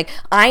about that. Like,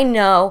 I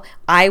know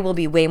I will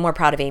be way more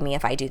proud of Amy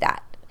if I do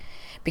that,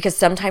 because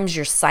sometimes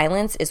your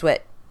silence is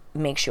what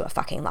makes you a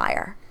fucking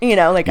liar.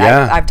 Like,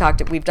 yeah.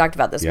 We've talked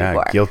about this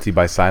before. Yeah, guilty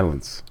by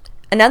silence.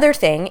 Another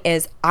thing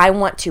is, I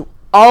want to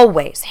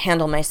always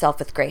handle myself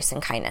with grace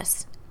and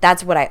kindness.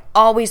 That's what I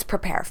always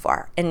prepare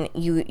for. And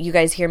you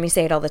guys hear me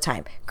say it all the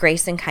time.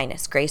 Grace and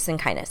kindness, grace and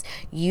kindness.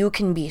 You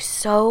can be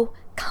so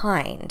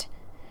kind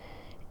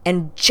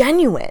and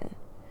genuine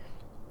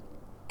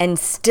and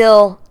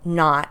still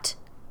not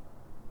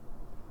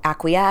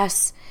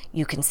acquiesce.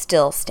 You can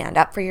still stand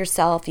up for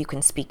yourself. You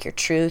can speak your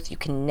truth. You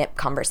can nip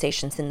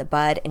conversations in the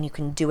bud, and you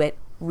can do it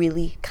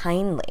really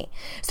kindly.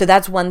 So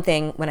that's one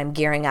thing when I'm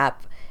gearing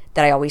up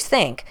that I always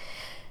think,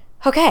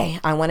 okay,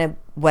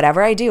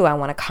 whatever I do, I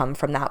want to come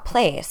from that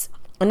place.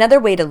 Another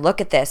way to look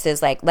at this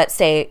is, like, let's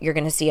say you're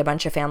going to see a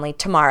bunch of family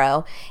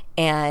tomorrow,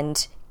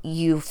 and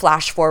you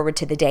flash forward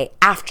to the day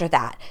after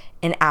that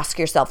and ask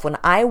yourself, when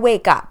I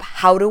wake up,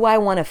 how do I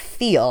want to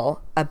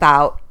feel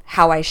about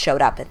how I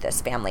showed up at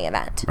this family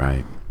event?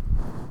 Right.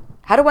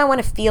 How do I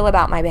want to feel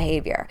about my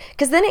behavior?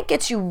 Because then it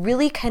gets you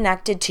really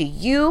connected to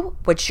you,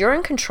 what you're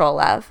in control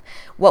of,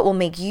 what will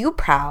make you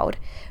proud,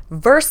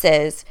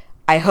 versus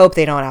I hope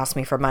they don't ask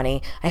me for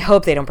money. I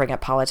hope they don't bring up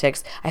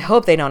politics. I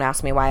hope they don't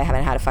ask me why I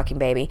haven't had a fucking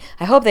baby.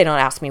 I hope they don't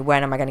ask me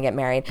when am I going to get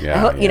married. Yeah, I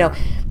hope, you know,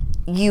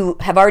 you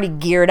have already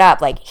geared up,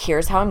 like,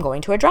 here's how I'm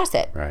going to address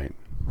it. Right.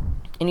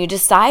 And you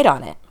decide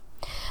on it.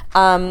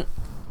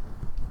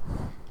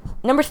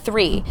 Number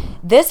 3,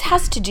 this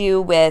has to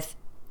do with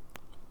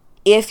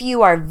if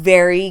you are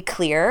very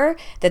clear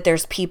that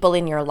there's people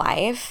in your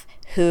life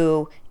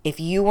who, if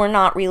you were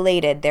not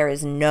related, there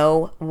is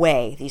no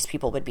way these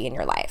people would be in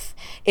your life.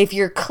 If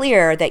you're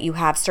clear that you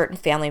have certain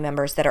family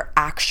members that are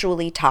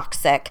actually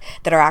toxic,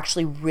 that are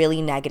actually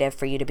really negative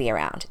for you to be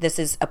around, this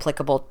is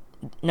applicable.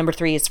 Number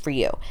 3 is for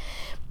you.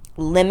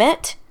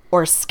 Limit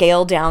or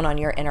scale down on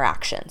your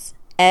interactions.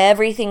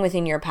 Everything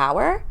within your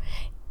power.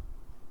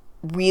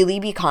 Really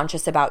be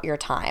conscious about your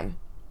time.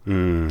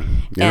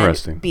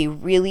 Interesting. And be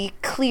really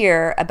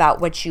clear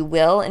about what you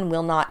will and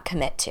will not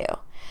commit to.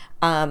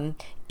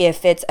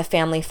 If it's a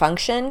family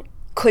function,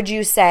 could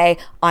you say,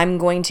 I'm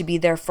going to be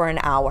there for an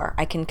hour.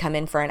 I can come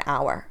in for an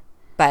hour,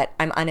 but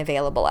I'm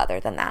unavailable other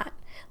than that.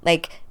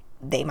 Like,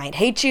 they might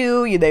hate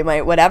you, they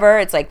might whatever.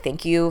 It's like,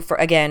 thank you for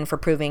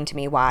proving to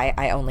me why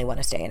I only want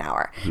to stay an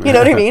hour. You know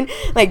what I mean?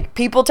 Like,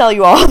 people tell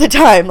you all the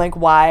time, like,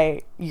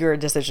 why your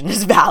decision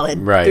is valid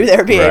through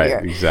their behavior.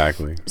 Right,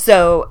 exactly.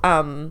 So,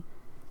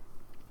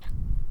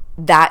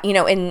 that, you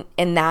know,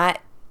 in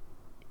that,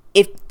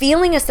 if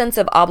feeling a sense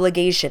of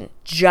obligation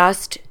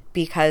just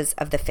because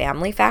of the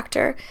family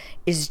factor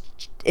is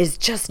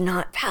just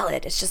not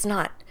valid. It's just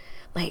not,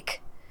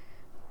 like,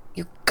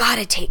 you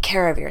gotta take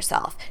care of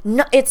yourself.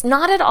 No, it's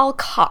not at all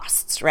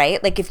costs,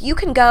 right? Like, if you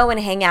can go and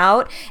hang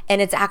out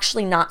and it's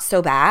actually not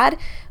so bad,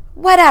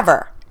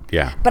 whatever.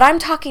 Yeah. But I'm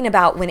talking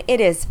about when it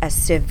is a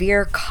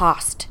severe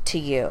cost to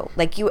you,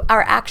 like you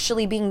are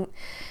actually being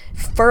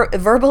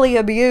verbally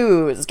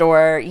abused,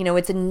 or, you know,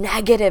 it's a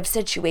negative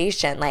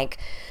situation. Like,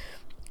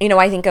 you know,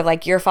 I think of,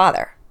 like, your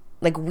father.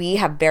 Like, we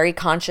have very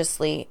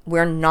consciously,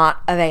 we're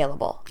not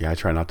available. Yeah, I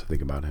try not to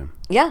think about him.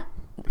 Yeah.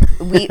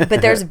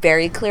 But there's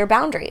very clear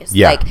boundaries.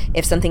 Yeah. Like,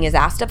 if something is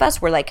asked of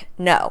us, we're like,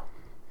 no.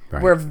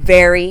 Right. We're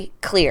very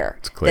clear,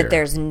 clear that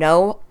there's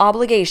no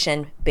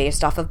obligation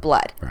based off of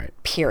blood. Right.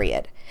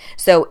 Period.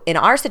 So in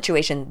our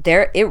situation,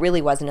 it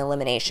really was an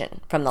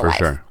elimination from the life.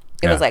 Sure.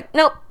 It was like,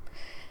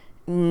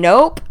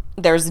 nope.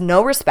 There's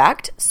no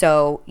respect.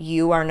 So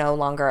you are no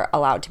longer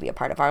allowed to be a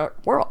part of our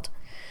world.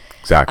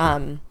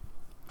 Exactly.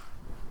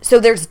 So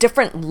there's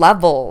different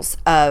levels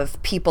of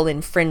people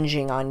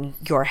infringing on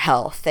your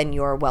health and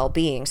your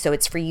well-being. So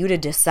it's for you to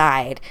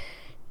decide,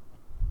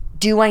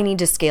 do I need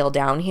to scale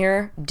down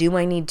here? Do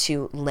I need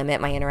to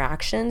limit my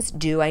interactions?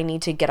 Do I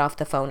need to get off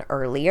the phone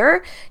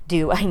earlier?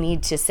 Do I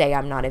need to say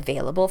I'm not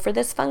available for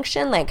this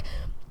function? Like,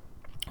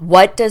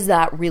 what does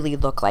that really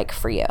look like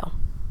for you?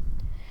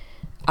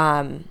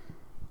 And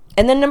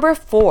then number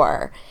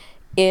 4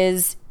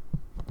 is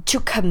to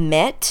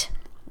commit.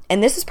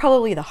 And this is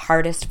probably the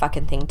hardest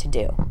fucking thing to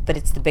do, but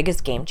it's the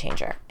biggest game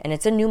changer. And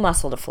it's a new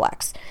muscle to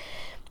flex.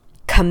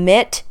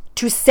 Commit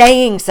to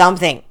saying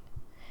something,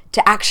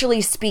 to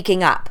actually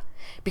speaking up.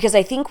 Because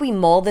I think we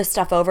mull this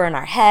stuff over in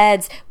our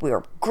heads. We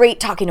were great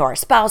talking to our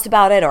spouse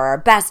about it, or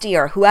our bestie,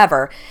 or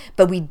whoever,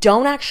 but we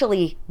don't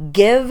actually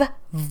give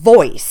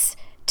voice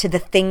to the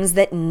things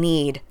that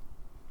need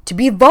to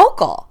be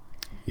vocal.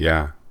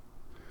 Yeah.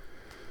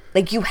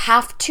 Like, you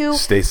have to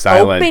stay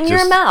silent. Open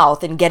your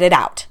mouth and get it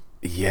out.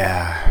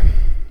 Yeah.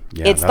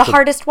 It's the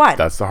hardest one.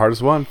 That's the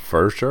hardest one,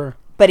 for sure.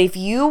 But if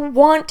you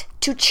want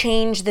to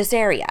change this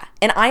area,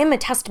 and I am a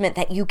testament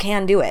that you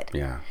can do it.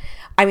 Yeah.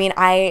 I mean,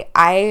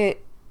 I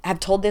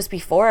have told this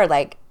before,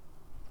 like,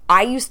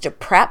 I used to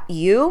prep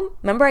you.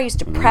 Remember, I used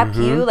to prep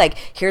you, like,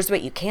 here's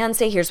what you can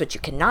say, here's what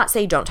you cannot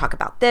say, don't talk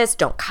about this,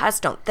 don't cuss,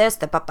 don't this,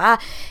 blah.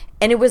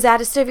 And it was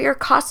at a severe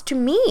cost to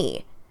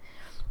me.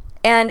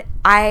 And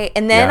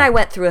then I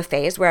went through a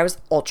phase where I was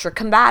ultra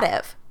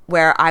combative,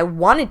 where I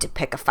wanted to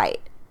pick a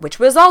fight, which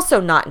was also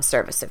not in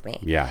service of me.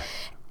 Yeah.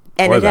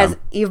 And or them.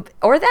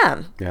 Or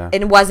them. Yeah.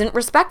 And it wasn't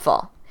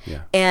respectful.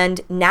 Yeah.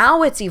 And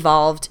now it's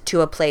evolved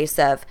to a place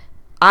of,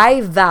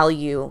 I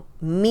value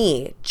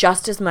me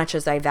just as much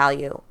as I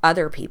value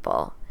other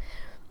people.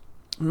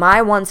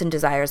 My wants and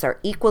desires are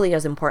equally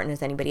as important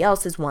as anybody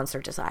else's wants or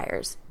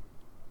desires.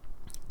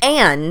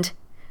 And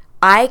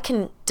I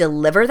can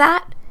deliver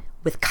that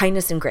with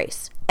kindness and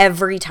grace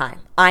every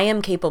time. I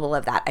am capable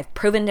of that. I've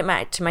proven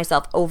it to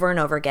myself over and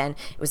over again.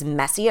 It was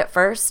messy at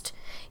first.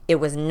 It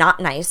was not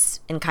nice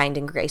and kind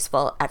and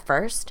graceful at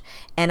first.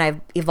 And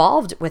I've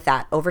evolved with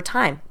that over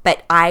time.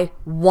 But I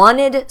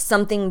wanted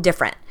something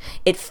different.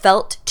 It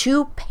felt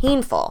too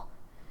painful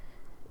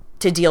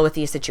to deal with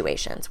these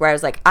situations where I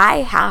was like, I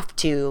have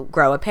to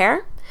grow a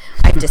pair.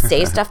 I have to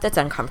say stuff that's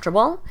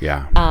uncomfortable.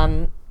 Yeah.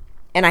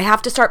 And I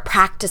have to start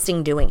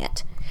practicing doing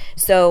it.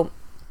 So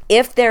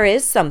if there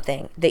is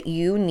something that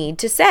you need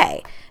to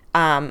say,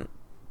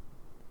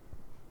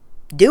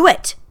 do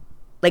it.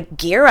 Like,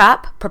 gear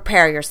up,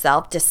 prepare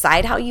yourself,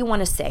 decide how you want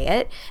to say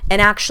it,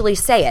 and actually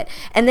say it.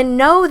 And then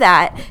know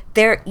that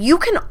you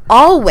can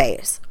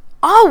always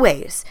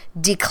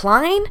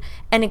decline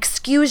and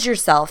excuse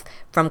yourself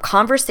from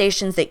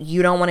conversations that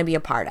you don't want to be a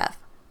part of.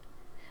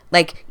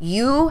 Like,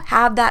 you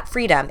have that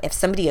freedom. If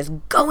somebody is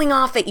going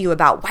off at you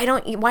about why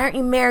aren't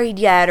you married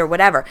yet or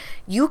whatever,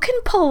 you can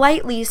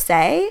politely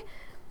say,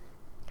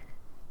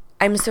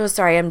 I'm so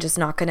sorry, I'm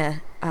not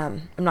gonna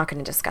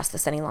discuss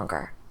this any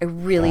longer.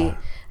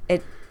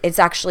 It's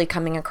actually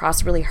coming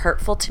across really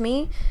hurtful to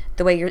me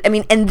the way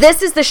and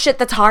this is the shit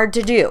that's hard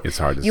to do. It's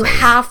hard to You say.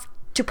 have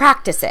to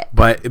practice it.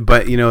 But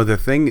the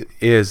thing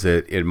is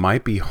that it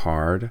might be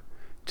hard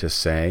to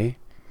say,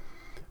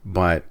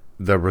 but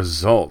the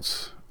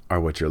results are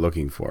what you're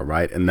looking for,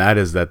 right? And that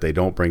is that they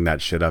don't bring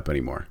that shit up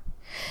anymore,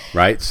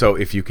 right? So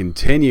if you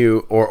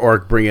continue or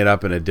bring it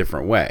up in a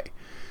different way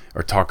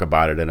or talk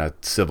about it in a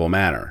civil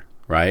manner,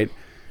 right?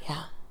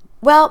 Yeah.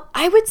 Well,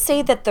 I would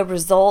say that the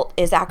result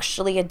is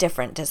actually a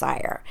different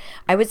desire.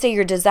 I would say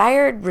your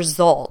desired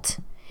result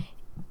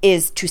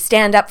is to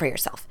stand up for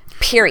yourself,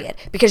 period.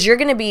 Because you're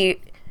going to be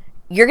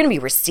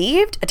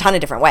received a ton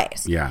of different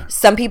ways. Yeah.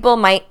 Some people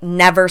might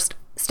never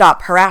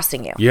stop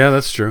harassing you. Yeah,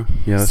 that's true.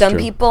 Yeah, that's Some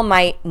true. people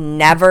might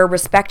never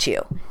respect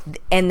you.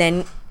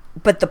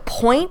 But the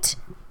point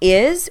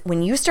is,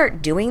 when you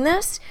start doing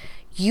this,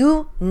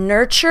 you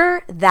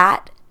nurture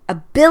that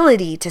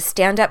ability to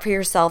stand up for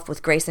yourself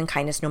with grace and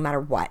kindness no matter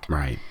what.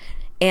 Right.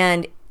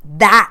 And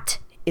that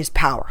is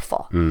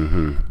powerful.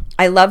 Mm-hmm.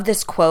 I love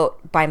this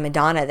quote by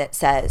Madonna that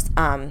says,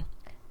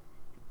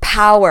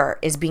 power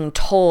is being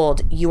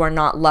told you are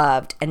not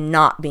loved and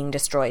not being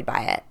destroyed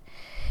by it.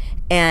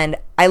 And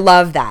I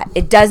love that.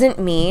 It doesn't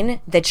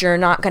mean that you're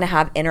not going to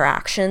have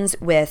interactions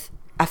with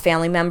a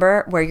family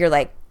member where you're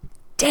like,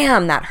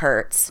 damn, that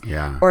hurts.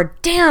 Yeah. Or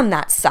damn,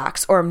 that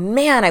sucks. Or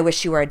man, I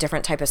wish you were a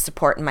different type of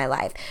support in my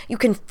life. You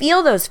can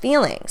feel those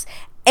feelings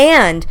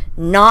and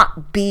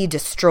not be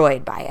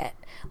destroyed by it.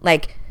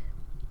 Like,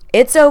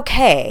 it's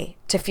okay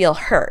to feel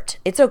hurt.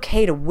 It's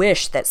okay to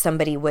wish that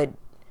somebody would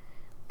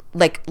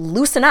like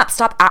loosen up,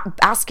 stop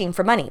asking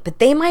for money, but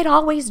they might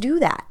always do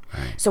that.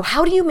 Right. So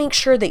how do you make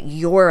sure that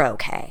you're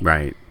okay?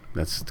 Right.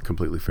 That's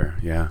completely fair.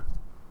 Yeah.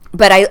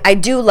 But I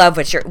do love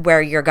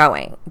where you're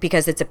going,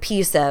 because it's a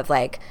piece of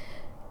like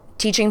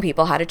teaching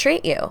people how to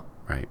treat you,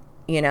 Right.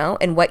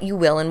 And what you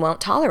will and won't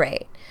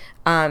tolerate.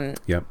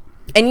 Yep.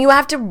 And you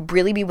have to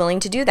really be willing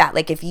to do that.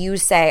 Like, if you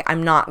say,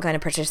 I'm not going to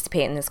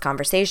participate in this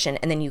conversation,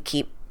 and then you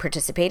keep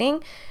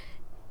participating,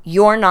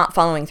 you're not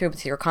following through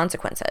with your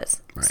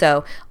consequences. Right.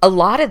 So a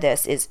lot of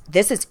this is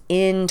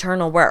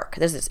internal work.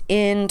 This is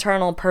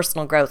internal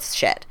personal growth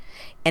shit.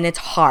 And it's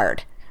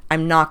hard.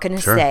 I'm not going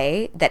to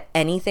say that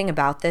anything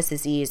about this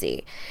is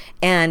easy.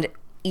 And,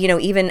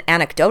 even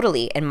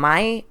anecdotally, in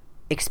my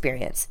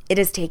experience, it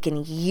has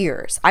taken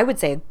years, I would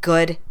say a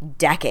good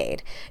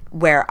decade,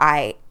 where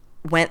I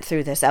went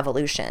through this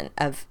evolution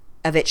of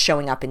it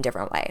showing up in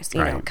different ways,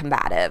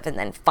 combative, and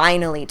then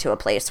finally to a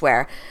place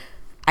where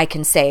I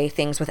can say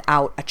things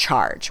without a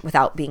charge,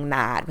 without being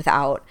mad,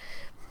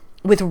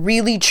 with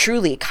really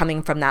truly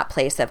coming from that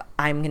place of,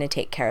 I'm going to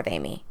take care of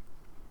Amy.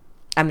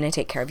 I'm going to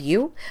take care of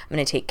you. I'm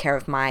going to take care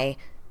of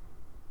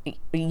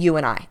you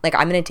and I. Like,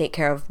 I'm going to take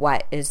care of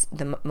what is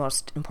the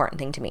most important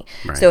thing to me.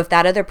 Right. So if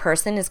that other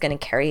person is going to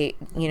carry,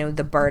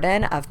 the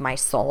burden of my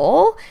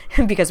soul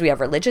because we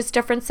have religious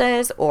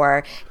differences,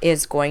 or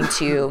is going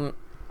to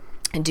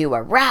do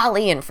a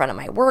rally in front of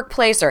my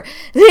workplace, or,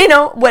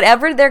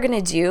 whatever they're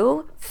going to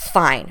do,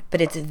 fine.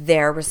 But it's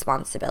their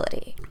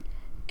responsibility.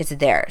 It's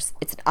theirs.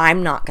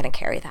 I'm not going to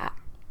carry that.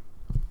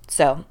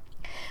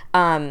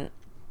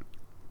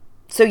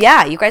 So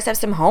yeah, you guys have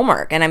some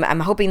homework, and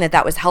I'm hoping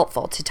that was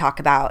helpful to talk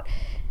about,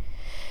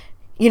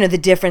 the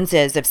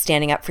differences of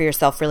standing up for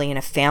yourself really in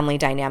a family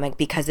dynamic,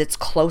 because it's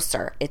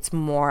closer. It's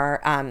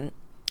more,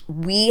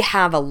 we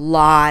have a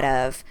lot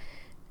of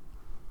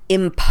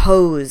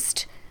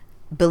imposed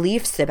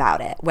beliefs about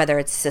it, whether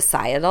it's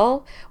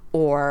societal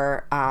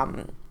or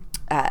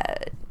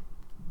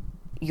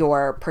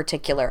your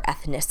particular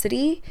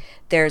ethnicity.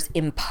 There's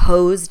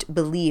imposed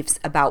beliefs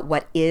about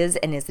what is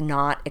and is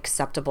not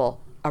acceptable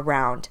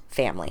around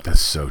family. That's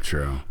so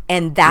true.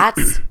 And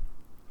that's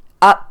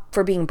up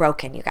for being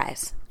broken, you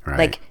guys. Right.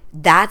 Like,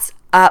 that's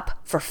up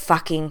for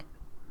fucking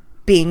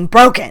being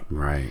broken.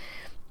 Right.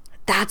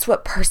 That's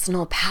what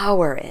personal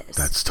power is.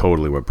 That's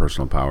totally what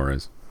personal power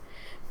is.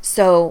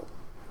 So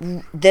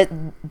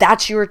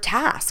that's your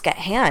task at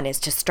hand, is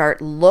to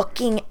start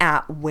looking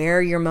at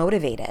where you're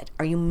motivated.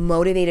 Are you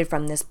motivated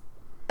from this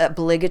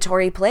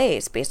obligatory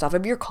place based off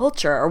of your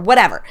culture or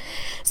whatever?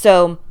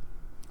 So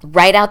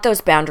write out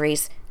those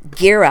boundaries,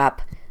 gear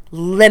up,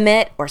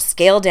 limit or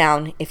scale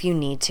down if you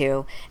need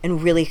to,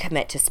 and really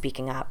commit to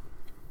speaking up.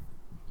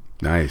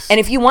 Nice. And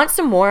if you want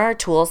some more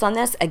tools on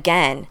this,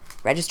 again,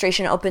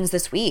 registration opens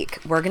this week.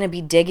 We're going to be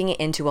digging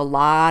into a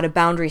lot of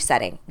boundary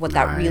setting, what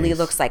that really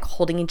looks like,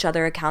 holding each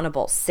other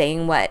accountable,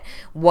 saying what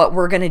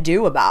we're going to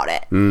do about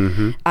it,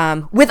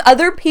 with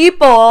other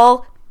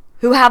people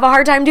who have a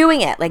hard time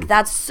doing it. Like,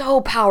 that's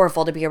so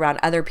powerful to be around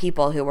other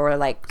people who were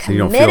like committed. So you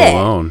don't feel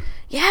alone.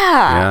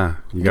 Yeah.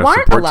 You got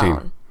a support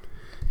team.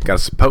 You got a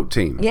support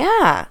team.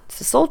 Yeah.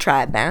 It's a soul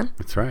tribe, man.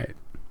 That's right.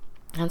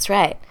 That's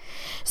right.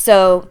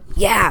 So,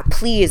 yeah,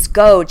 please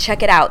go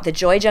check it out.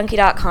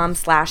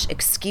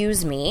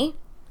 thejoyjunkie.com/excuse-me.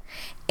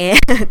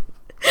 And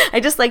I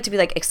just like to be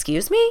like,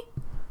 excuse me?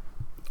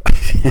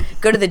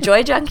 Go to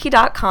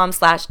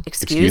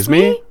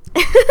thejoyjunkie.com/excuse-me.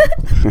 You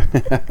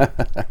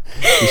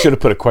should have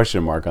put a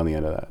question mark on the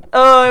end of that.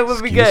 Oh, it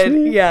would be good.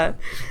 Me? Yeah.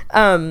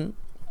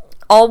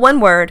 All one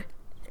word.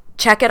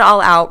 Check it all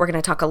out. We're going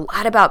to talk a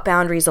lot about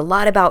boundaries, a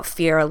lot about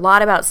fear, a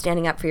lot about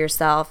standing up for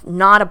yourself,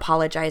 not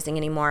apologizing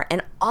anymore,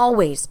 and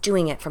always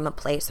doing it from a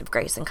place of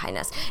grace and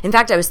kindness. In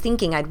fact, I was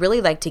thinking I'd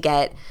like to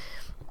get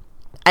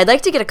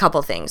a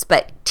couple things,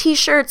 but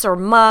t-shirts or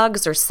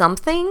mugs or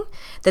something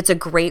that's a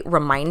great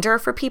reminder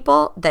for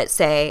people that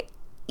say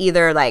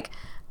either like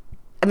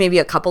maybe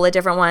a couple of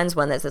different ones.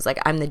 One that says like,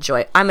 I'm a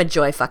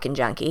joy fucking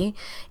junkie.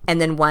 And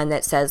then one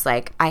that says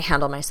like, I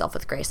handle myself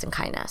with grace and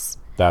kindness.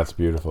 That's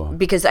beautiful.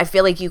 Because I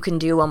feel like you can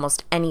do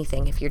almost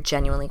anything if you're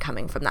genuinely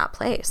coming from that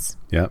place.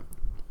 Yep.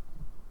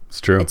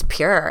 It's true. It's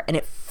pure and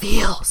it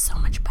feels so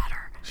much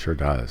better. Sure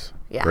does.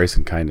 Yeah. Grace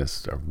and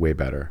kindness are way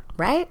better.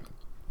 Right?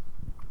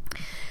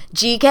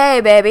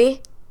 GK,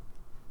 baby.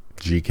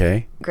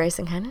 GK? Grace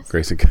and kindness?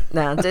 Grace and kindness.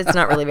 No, it's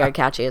not really very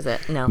catchy, is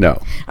it? No. No.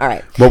 All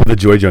right. What would the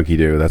Joy Junkie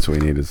do? That's what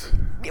we need is...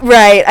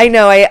 Right. I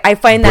know. I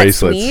find that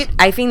bracelets. sweet.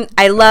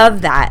 I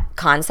love that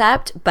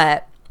concept,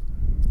 but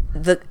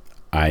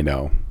I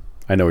know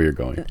where you're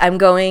going. I'm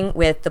going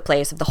with the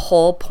place of the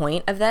whole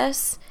point of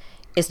this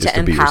is to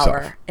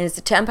empower. And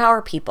it's to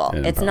empower people.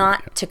 It's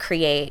not to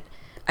create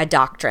a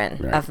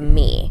doctrine of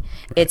me.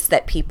 It's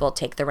that people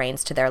take the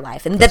reins to their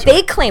life and that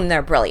they claim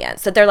their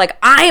brilliance. That they're like,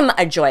 I'm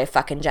a joy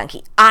fucking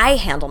junkie. I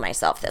handle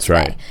myself this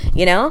way.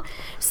 You know?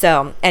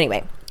 So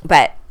anyway,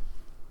 but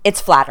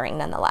it's flattering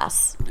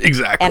nonetheless.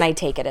 Exactly. And I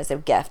take it as a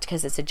gift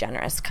because it's a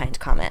generous, kind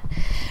comment.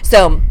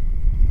 So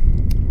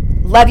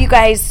love you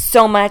guys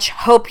so much.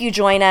 Hope you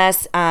join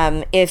us.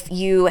 If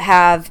you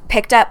have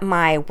picked up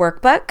my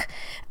workbook,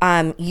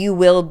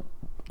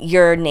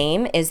 your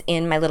name is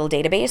in my little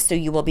database, so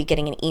you will be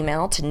getting an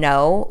email to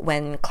know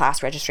when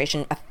class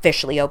registration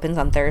officially opens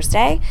on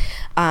Thursday.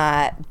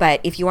 But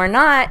if you are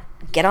not,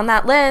 get on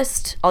that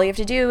list. All you have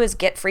to do is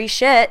get free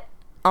shit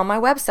on my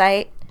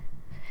website.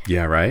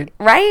 Yeah, right?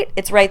 Right?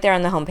 It's right there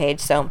on the homepage.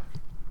 So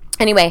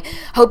anyway,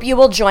 hope you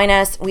will join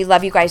us. We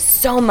love you guys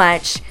so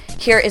much.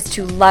 Here is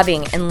to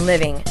loving and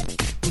living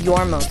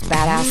your most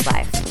badass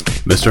life.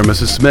 Mr. and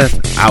Mrs.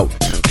 Smith,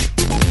 out.